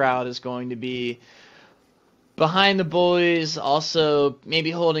United crowd is going to be behind the boys, also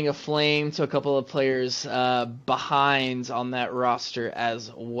maybe holding a flame to a couple of players behind on that roster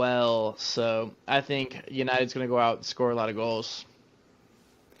as well. So I think United's going to go out and score a lot of goals.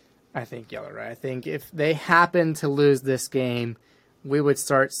 I think y'all are right. I think if they happen to lose this game, we would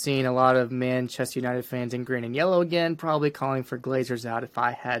start seeing a lot of Manchester United fans in green and yellow again, probably calling for Glazers out if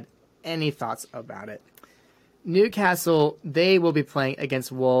I had any thoughts about it. Newcastle, they will be playing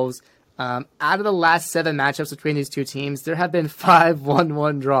against Wolves. Out of the last 7 matchups between these two teams, there have been 5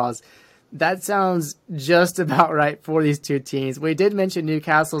 1-1 draws. That sounds just about right for these two teams. We did mention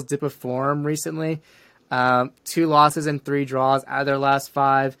Newcastle's dip of form recently. 2 losses and 3 draws out of their last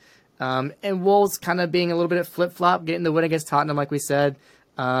 5. And Wolves kind of being a little bit of flip-flop, getting the win against Tottenham, like we said.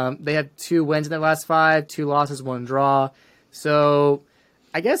 They have 2 wins in their last 5, 2 losses, 1 draw. So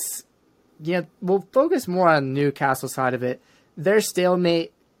I guess we'll focus more on the Newcastle side of it. Their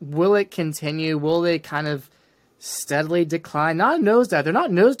stalemate, will it continue? Will they kind of steadily decline? Not a nosedive. They're not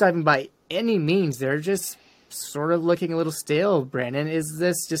nosediving by any means. They're just sort of looking a little stale, Brandon. Is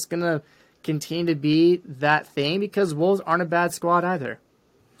this just going to continue to be that thing? Because Wolves aren't a bad squad either.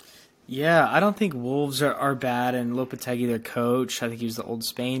 Yeah, I don't think Wolves are bad, and Lopetegui, their coach, I think he was the old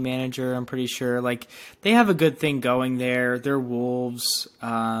Spain manager, I'm pretty sure. Like, they have a good thing going there. They're Wolves.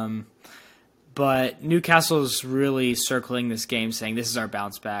 But Newcastle's really circling this game, saying this is our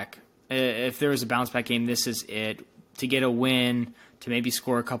bounce back. If there was a bounce back game, this is it. To get a win, to maybe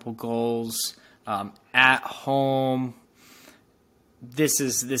score a couple goals at home, this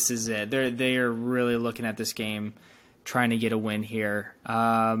is it. They are really looking at this game, trying to get a win here.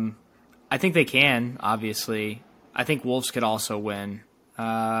 I think they can, obviously. I think Wolves could also win.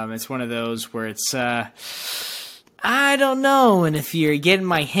 It's one of those where it's, I don't know. And if you're getting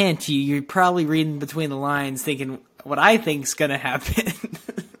my hint, you're probably reading between the lines thinking what I think's going to happen.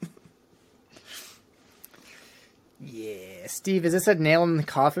 Yeah. Steve, is this a nail in the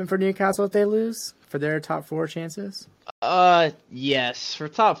coffin for Newcastle if they lose? For their top 4 chances? Yes. For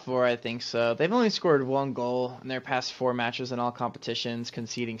top 4, I think so. They've only scored 1 goal in their past 4 matches in all competitions,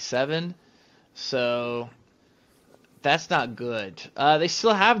 conceding 7. So that's not good. They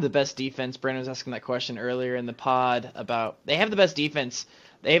still have the best defense. Brandon was asking that question earlier in the pod about they have the best defense.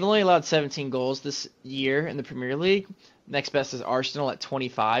 They've only allowed 17 goals this year in the Premier League. Next best is Arsenal at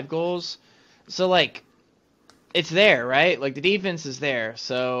 25 goals. So, like, it's there, right? Like, the defense is there.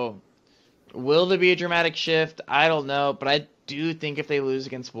 So will there be a dramatic shift? I don't know, but I do think if they lose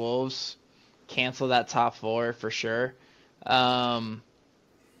against Wolves, cancel that top 4 for sure.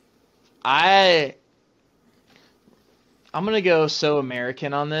 I I'm gonna go so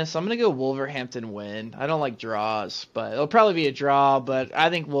American on this. I'm gonna go Wolverhampton win. I don't like draws, but it'll probably be a draw. But I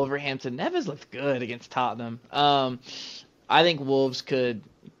think Wolverhampton Neves looked good against Tottenham. I think Wolves could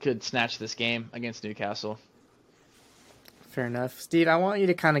snatch this game against Newcastle. Fair enough. Steve, I want you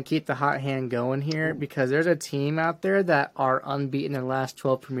to kind of keep the hot hand going here because there's a team out there that are unbeaten in their last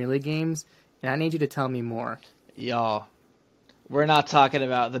 12 Premier League games, and I need you to tell me more. Y'all, we're not talking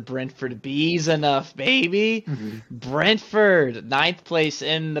about the Brentford Bees enough, baby. Brentford, 9th place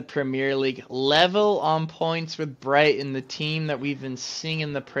in the Premier League, level on points with Brighton, the team that we've been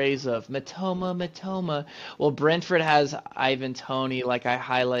singing the praise of. Matoma. Well, Brentford has Ivan Toney, like I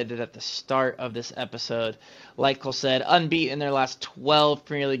highlighted at the start of this episode. Like Cole said, unbeaten in their last 12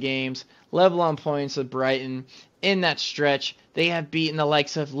 Premier League games, level on points with Brighton. In that stretch, they have beaten the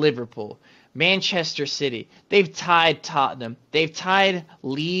likes of Liverpool, Manchester City. They've tied Tottenham. They've tied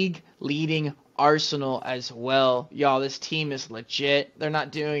league-leading Arsenal as well. Y'all, this team is legit. They're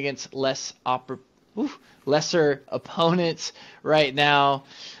not doing against lesser opponents right now.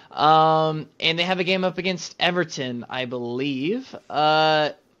 And they have a game up against Everton, I believe.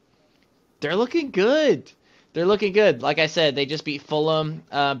 They're looking good. Like I said, they just beat Fulham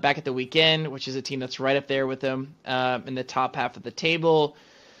back at the weekend, which is a team that's right up there with them in the top half of the table.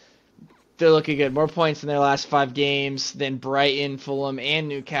 They're looking good. More points in their last 5 games than Brighton, Fulham, and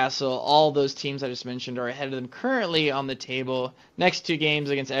Newcastle. All those teams I just mentioned are ahead of them currently on the table. Next 2 games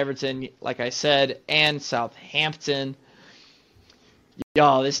against Everton, like I said, and Southampton.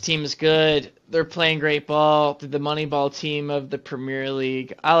 Y'all, this team is good. They're playing great ball. They're the Moneyball team of the Premier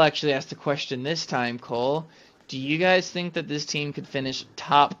League. I'll actually ask the question this time, Cole. Do you guys think that this team could finish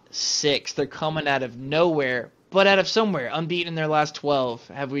top 6? They're coming out of nowhere, but out of somewhere, unbeaten in their last 12.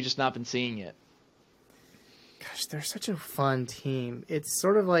 Have we just not been seeing it? Gosh, they're such a fun team. It's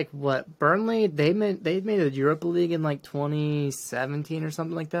sort of like what Burnley, they made a Europa League in like 2017 or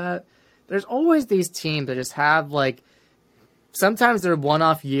something like that. There's always these teams that just have like, sometimes they're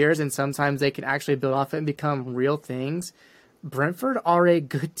one-off years and sometimes they can actually build off it and become real things. Brentford are a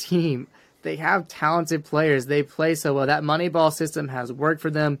good team. They have talented players. They play so well. That Moneyball system has worked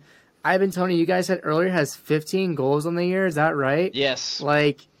for them. Ivan Toney, you guys said earlier, has 15 goals on the year. Is that right? Yes.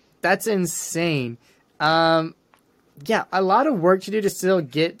 Like, that's insane. Yeah, a lot of work to do to still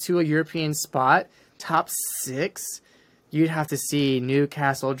get to a European spot. Top 6, you'd have to see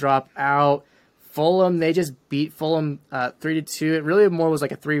Newcastle drop out. Fulham, they just beat Fulham 3-2. It really more was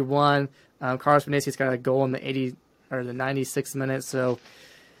like a 3-1. Carlos Vinicius got a goal in the 96th minute. So,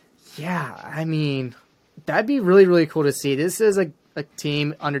 yeah, I mean, that'd be really, really cool to see. This is a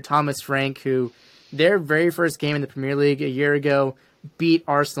team under Thomas Frank who their very first game in the Premier League a year ago beat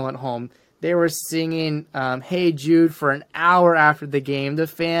Arsenal at home. They were singing Hey Jude for an hour after the game. The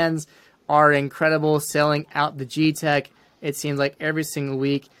fans are incredible, selling out the G-Tech, it seems like, every single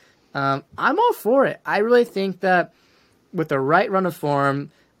week. I'm all for it. I really think that with the right run of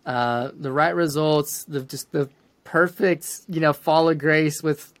form, the right results, the perfect fall of grace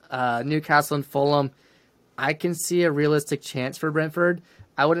with Newcastle and Fulham, I can see a realistic chance for Brentford.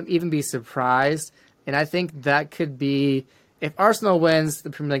 I wouldn't even be surprised. And I think that could be, if Arsenal wins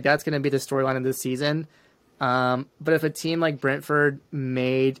the Premier League, that's going to be the storyline of this season. But if a team like Brentford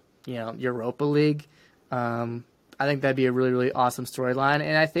made, Europa League, I think that'd be a really, really awesome storyline.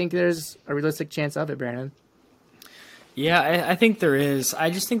 And I think there's a realistic chance of it, Brandon. Yeah, I think there is. I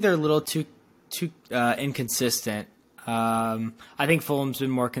just think they're a little too inconsistent. I think Fulham's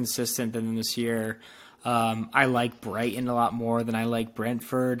been more consistent than this year. I like Brighton a lot more than I like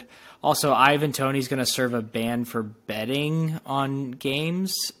Brentford. Also, Ivan Toney's going to serve a ban for betting on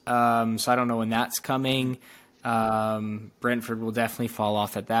games, so I don't know when that's coming. Brentford will definitely fall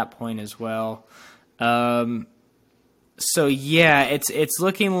off at that point as well. So yeah, it's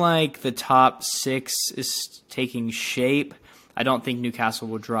looking like the top 6 is taking shape. I don't think Newcastle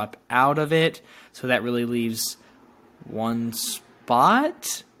will drop out of it, so that really leaves one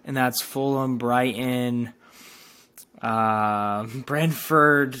spot, and that's Fulham, Brighton,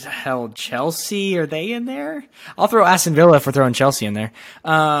 Brentford, Chelsea. Are they in there? I'll throw Aston Villa for throwing Chelsea in there.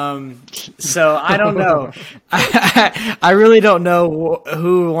 So I don't know. I really don't know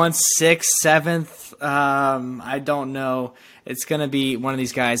who wants 6th, 7th. I don't know. It's going to be one of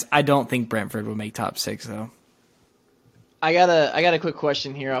these guys. I don't think Brentford will make top 6 though. I got a quick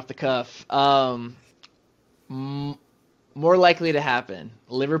question here off the cuff. More likely to happen: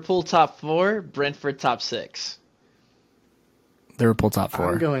 Liverpool top 4, Brentford top 6. Liverpool top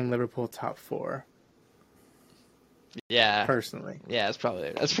 4. I'm going Liverpool top 4. Yeah, personally. Yeah,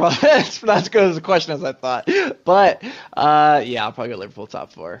 that's not as good as a question as I thought. But yeah, I'll probably go Liverpool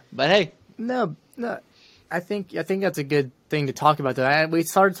top 4. But hey, no. I think that's a good thing to talk about. We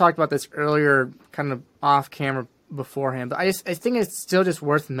started talking about this earlier, kind of off camera beforehand, but I think it's still just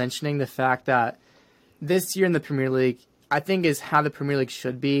worth mentioning the fact that this year in the Premier League, I think is how the Premier League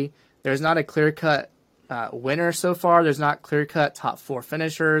should be. There's not a clear-cut winner so far. There's not clear-cut top 4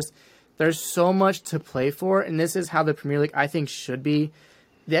 finishers. There's so much to play for, and this is how the Premier League, I think, should be.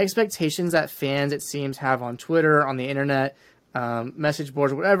 The expectations that fans, it seems, have on Twitter, on the internet, message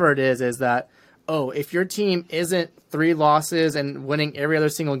boards, whatever it is that, oh, if your team isn't 3 losses and winning every other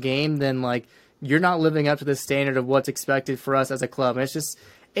single game, then like you're not living up to the standard of what's expected for us as a club. And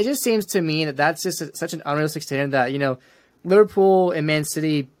it just seems to me that that's just such an unrealistic standard that, you know, Liverpool and Man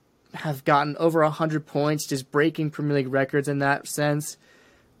City have gotten over 100 points, just breaking Premier League records in that sense.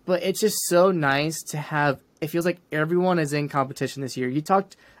 But it's just so nice to have. It feels like everyone is in competition this year. You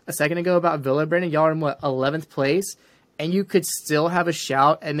talked a second ago about Villa, Brandon. Y'all are in 11th place, and you could still have a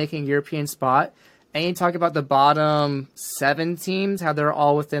shout at making a European spot. And you talk about the bottom 7 teams, how they're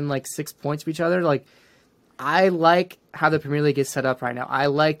all within like 6 points of each other. Like, I like how the Premier League is set up right now. I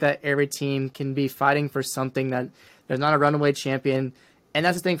like that every team can be fighting for something, that there's not a runaway champion. And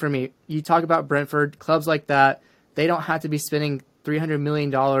that's the thing for me. You talk about Brentford, clubs like that, they don't have to be spending $300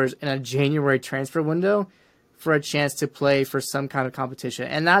 million in a January transfer window for a chance to play for some kind of competition.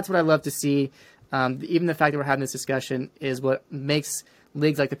 And that's what I love to see. Even the fact that we're having this discussion is what makes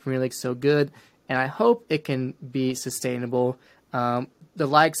leagues like the Premier League so good. And I hope it can be sustainable. The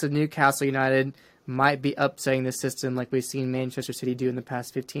likes of Newcastle United might be upsetting the system like we've seen Manchester City do in the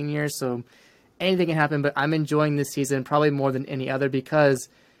past 15 years. So anything can happen, but I'm enjoying this season probably more than any other because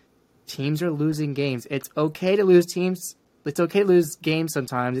teams are losing games. It's okay to lose teams. It's okay to lose games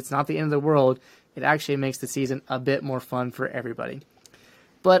sometimes. It's not the end of the world. It actually makes the season a bit more fun for everybody.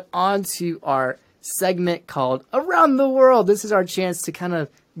 But on to our segment called Around the World. This is our chance to kind of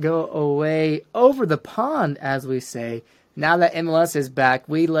go away over the pond, as we say. Now that MLS is back,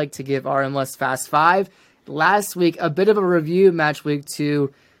 we like to give our MLS Fast 5. Last week, a bit of a review, match week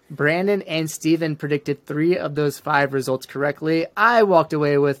 2. Brandon and Steven predicted 3 of those 5 results correctly. I walked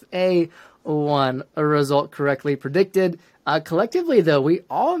away with a result correctly predicted. Collectively, though, we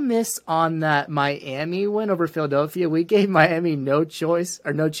all missed on that Miami win over Philadelphia. We gave Miami no chance,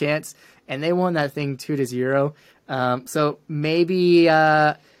 and they won that thing 2-0. So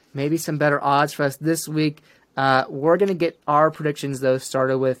maybe some better odds for us this week. We're going to get our predictions, though,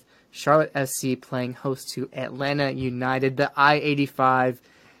 started with Charlotte FC playing host to Atlanta United, the I-85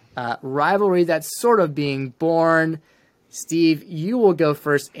 rivalry that's sort of being born. Steve, you will go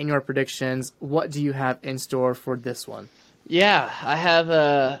first in your predictions. What do you have in store for this one? Yeah, I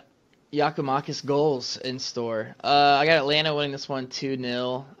have Giacomakis goals in store. I got Atlanta winning this one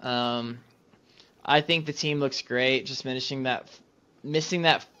 2-0. I think the team looks great, just missing that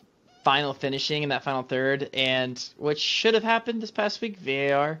final finishing in that final third, and which should have happened this past week,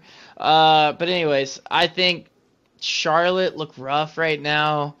 VAR. But anyways, I think Charlotte look rough right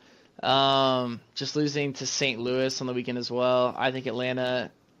now. Just losing to St. Louis on the weekend as well. I think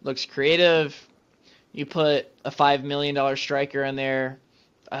Atlanta looks creative. You put a $5 million striker in there.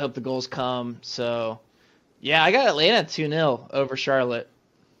 I hope the goals come. So, yeah, I got Atlanta 2-0 over Charlotte.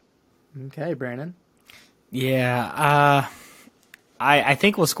 Okay, Brandon. Yeah, I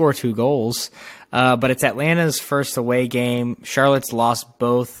think we'll score 2 goals, but it's Atlanta's first away game. Charlotte's lost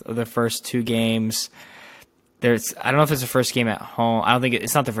both of the first 2 games. I don't know if it's the first game at home. I don't think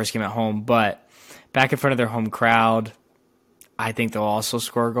it's not the first game at home, but back in front of their home crowd, I think they'll also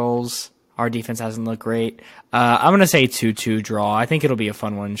score goals. Our defense hasn't looked great. I'm going to say 2-2 draw. I think it'll be a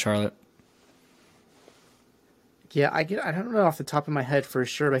fun one in Charlotte. Yeah, I don't know off the top of my head for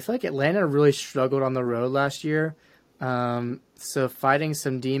sure, but I feel like Atlanta really struggled on the road last year. So fighting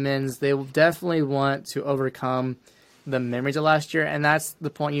some demons, they will definitely want to overcome the memories of last year, and that's the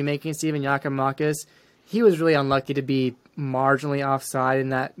point you're making, Steven. Giacomakis, he was really unlucky to be marginally offside in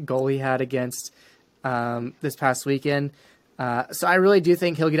that goal he had against this past weekend. So I really do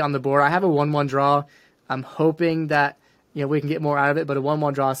think he'll get on the board. I have a 1-1 draw. I'm hoping that we can get more out of it, but a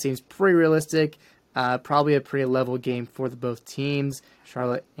 1-1 draw seems pretty realistic. Probably a pretty level game for both teams,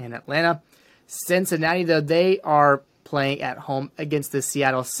 Charlotte and Atlanta. Cincinnati, though, they are playing at home against the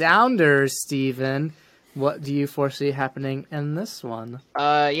Seattle Sounders. Steven, what do you foresee happening in this one?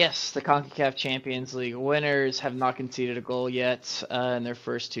 Yes, the CONCACAF Champions League winners have not conceded a goal yet in their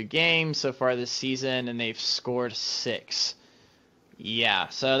first 2 games so far this season, and they've scored 6. Yeah,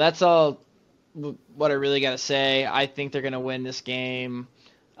 so that's all what I really got to say. I think they're going to win this game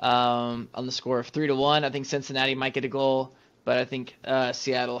on the score of 3-1. I think Cincinnati might get a goal, but I think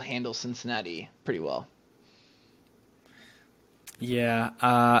Seattle handles Cincinnati pretty well. Yeah,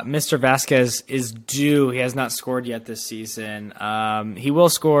 Mr. Vasquez is due. He has not scored yet this season. He will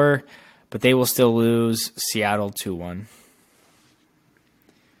score, but they will still lose. Seattle 2-1.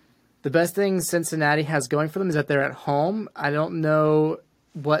 The best thing Cincinnati has going for them is that they're at home. I don't know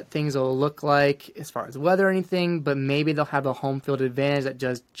what things will look like as far as weather or anything, but maybe they'll have a home field advantage that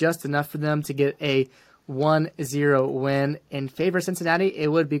does just enough for them to get a 1-0 win in favor of Cincinnati.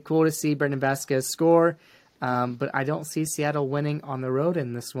 It would be cool to see Brendan Vasquez score. But I don't see Seattle winning on the road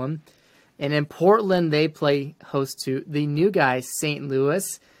in this one. And in Portland, they play host to the new guy, St.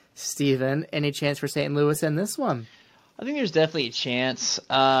 Louis. Steven, any chance for St. Louis in this one? I think there's definitely a chance.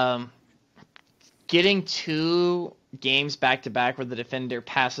 Getting 2 games back-to-back where the defender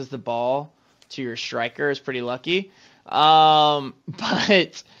passes the ball to your striker is pretty lucky. But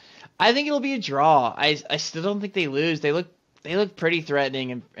I think it'll be a draw. I still don't think they lose. They look pretty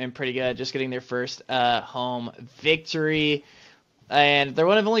threatening and pretty good, just getting their first home victory. And they're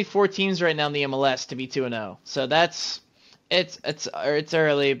one of only 4 teams right now in the MLS to be 2-0. So it's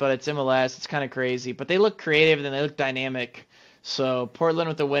early, but it's MLS. It's kind of crazy. But they look creative and they look dynamic. So Portland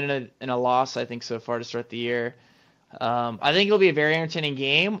with a win and a loss, I think, so far to start the year. I think it'll be a very entertaining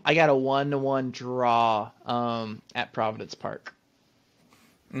game. I got a 1-1 draw at Providence Park.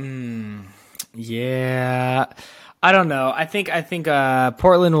 Yeah. I don't know. I think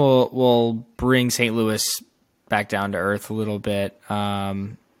Portland will bring St. Louis back down to earth a little bit.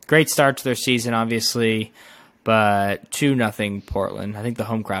 Great start to their season, obviously, but 2-0 Portland. I think the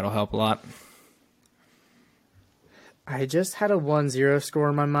home crowd will help a lot. I just had a 1-0 score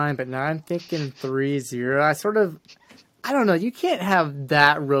in my mind, but now I'm thinking 3-0. I don't know. You can't have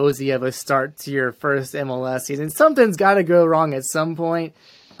that rosy of a start to your first MLS season. Something's got to go wrong at some point.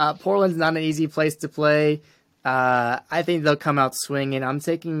 Portland's not an easy place to play. I think they'll come out swinging. I'm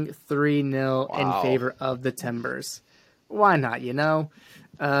taking 3-0 in favor of the Timbers. Why not,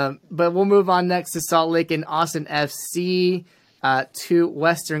 But we'll move on next to Salt Lake and Austin FC, 2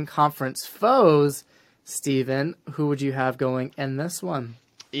 Western Conference foes. Steven, who would you have going in this one?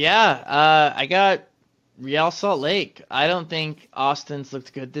 Yeah, I got Real Salt Lake. I don't think Austin's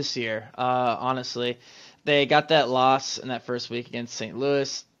looked good this year, honestly. They got that loss in that first week against St.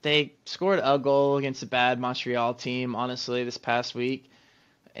 Louis. They scored a goal against a bad Montreal team, honestly, this past week.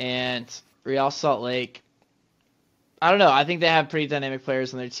 And Real Salt Lake, I don't know. I think they have pretty dynamic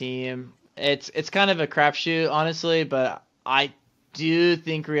players on their team. It's kind of a crapshoot, honestly, but I do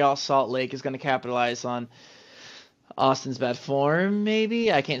think Real Salt Lake is going to capitalize on Austin's bad form,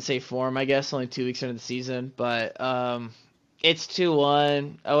 maybe. I can't say form, I guess, only 2 weeks into the season. But it's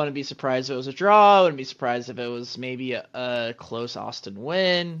 2-1. I wouldn't be surprised if it was a draw. I wouldn't be surprised if it was maybe a close Austin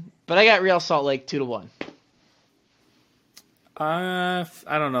win. But I got Real Salt Lake 2-1. I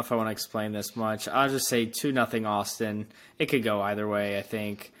don't know if I want to explain this much. I'll just say 2-0 Austin. It could go either way, I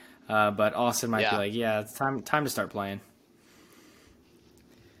think. But Austin might be like, it's time to start playing.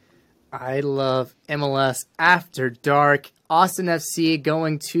 I love MLS After Dark. Austin FC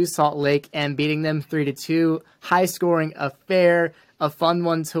going to Salt Lake and beating them 3-2. High-scoring affair, a fun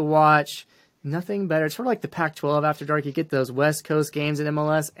one to watch. Nothing better. It's sort of like the Pac-12 After Dark. You get those West Coast games in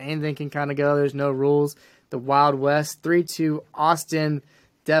MLS. Anything can kind of go. There's no rules. The Wild West, 3-2 Austin.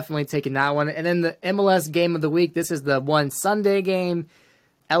 Definitely taking that one. And then the MLS game of the week. This is the one Sunday game.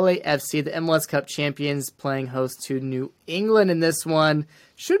 LAFC, the MLS Cup champions, playing host to New England in this one.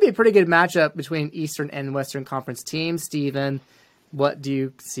 Should be a pretty good matchup between Eastern and Western Conference teams. Steven, what do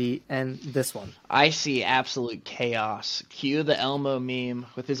you see in this one? I see absolute chaos. Cue the Elmo meme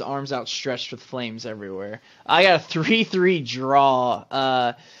with his arms outstretched with flames everywhere. I got a 3-3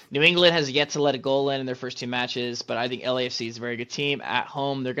 draw. New England has yet to let a goal in their first 2 matches, but I think LAFC is a very good team. At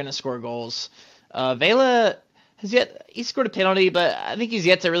home, they're going to score goals. Vela he scored a penalty, but I think he's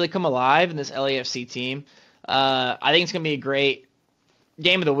yet to really come alive in this LAFC team. I think it's going to be a great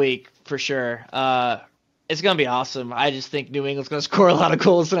game of the week for sure. It's going to be awesome. I just think New England's going to score a lot of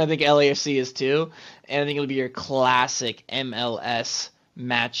goals, and I think LAFC is too. And I think it'll be your classic MLS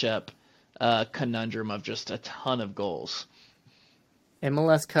matchup conundrum of just a ton of goals.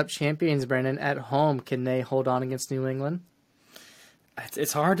 MLS Cup champions, Brandon, at home. Can they hold on against New England?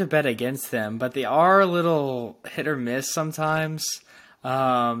 It's hard to bet against them, but they are a little hit or miss sometimes. They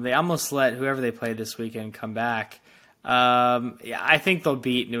almost let whoever they played this weekend come back. I think they'll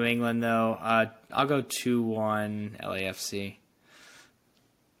beat New England, though. I'll go 2-1 LAFC.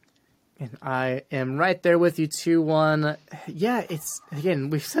 And I am right there with you, 2-1. Yeah,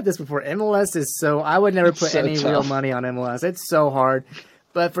 again, we've said this before. MLS is I would never put any real money on MLS. It's so hard.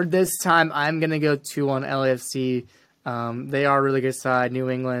 But for this time, I'm going to go 2-1 LAFC. They are a really good side. New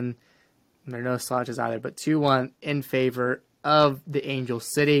England, they're no slouches either, but 2-1 in favor of the Angel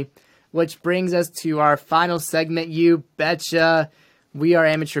City, which brings us to our final segment, You Betcha. We are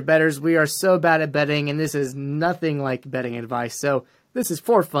amateur bettors. We are so bad at betting, and this is nothing like betting advice. So this is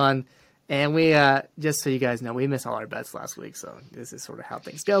for fun. And we, just so you guys know, we missed all our bets last week. So this is sort of how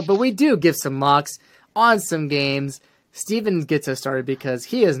things go. But we do give some locks on some games. Steven gets us started because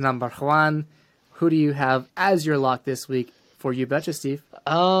he is number one. Who do you have as your lock this week for You Betcha, Steve?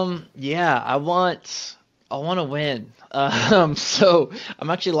 Yeah, I want to win. So I'm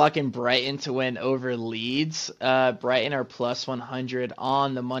actually locking Brighton to win over Leeds. Brighton are plus 100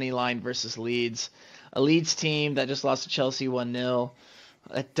 on the money line versus Leeds. A Leeds team that just lost to Chelsea 1-0.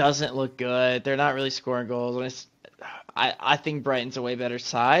 It doesn't look good. They're not really scoring goals. I think Brighton's a way better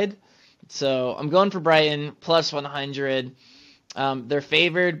side. So I'm going for Brighton plus 100. They're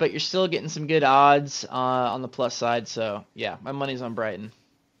favored, but you're still getting some good odds on the plus side. So yeah, my money's on Brighton.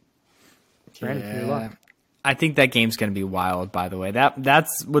 Brandon, your luck. I think that game's going to be wild, by the way.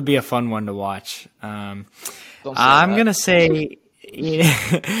 That's would be a fun one to watch. I'm going to say,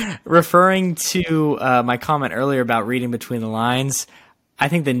 referring to my comment earlier about reading between the lines, I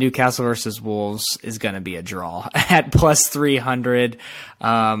think the Newcastle versus Wolves is going to be a draw at plus 300.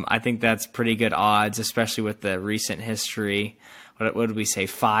 I think that's pretty good odds, especially with the recent history. What did we say?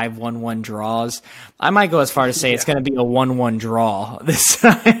 5 1-1 draws. I might go as far to say it's going to be a 1-1 draw this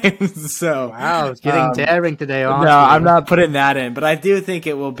time. So wow, it's getting daring today. No, I'm not putting that in, but I do think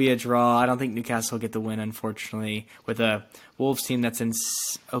it will be a draw. I don't think Newcastle will get the win, unfortunately, with a Wolves team that's in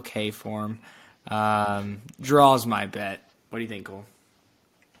okay form. Draw's my bet. What do you think, Cole?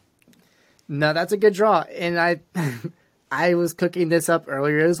 No, that's a good draw, and I was cooking this up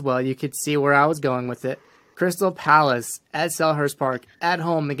earlier as well. You could see where I was going with it. Crystal Palace at Selhurst Park at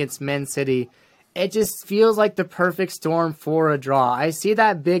home against Man City. It just feels like the perfect storm for a draw. I see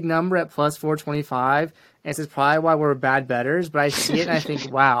that big number at plus 425, and this is probably why we're bad bettors, but I see it and I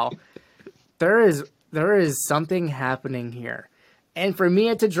think, wow, there is something happening here. And for me,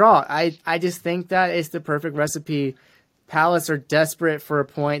 it's a draw. I just think that it's the perfect recipe. Palace are desperate for a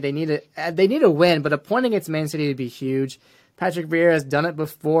point. They need a win, but a point against Man City would be huge. Patrick Vieira has done it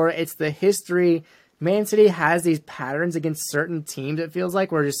before. It's the history. Man City has these patterns against certain teams, it feels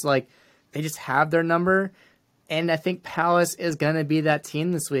like, where just like they just have their number. And I think Palace is going to be that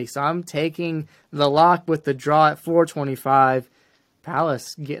team this week. So I'm taking the lock with the draw at 425.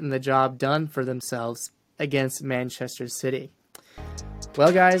 Palace getting the job done for themselves against Manchester City.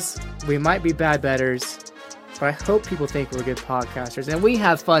 Well, guys, we might be bad bettors, but I hope people think we're good podcasters. And we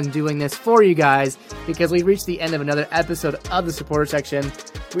have fun doing this for you guys because we've reached the end of another episode of the supporter section.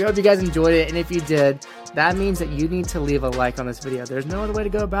 We hope you guys enjoyed it. And if you did, that means that you need to leave a like on this video. There's no other way to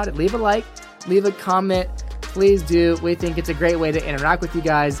go about it. Leave a like, leave a comment. Please do. We think it's a great way to interact with you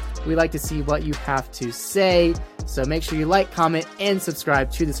guys. We like to see what you have to say. So make sure you like, comment, and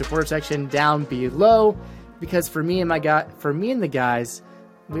subscribe to the supporter section down below. Because for me and the guys,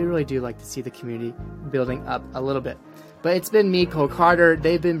 we really do like to see the community building up a little bit. But it's been me, Cole Carter.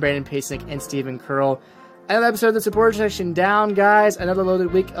 They've been Brandon Pasnick and Stephen Curl. Another episode of the supporter section down, guys. Another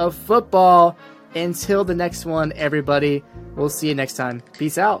loaded week of football. Until the next one, everybody. We'll see you next time.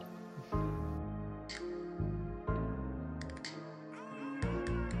 Peace out.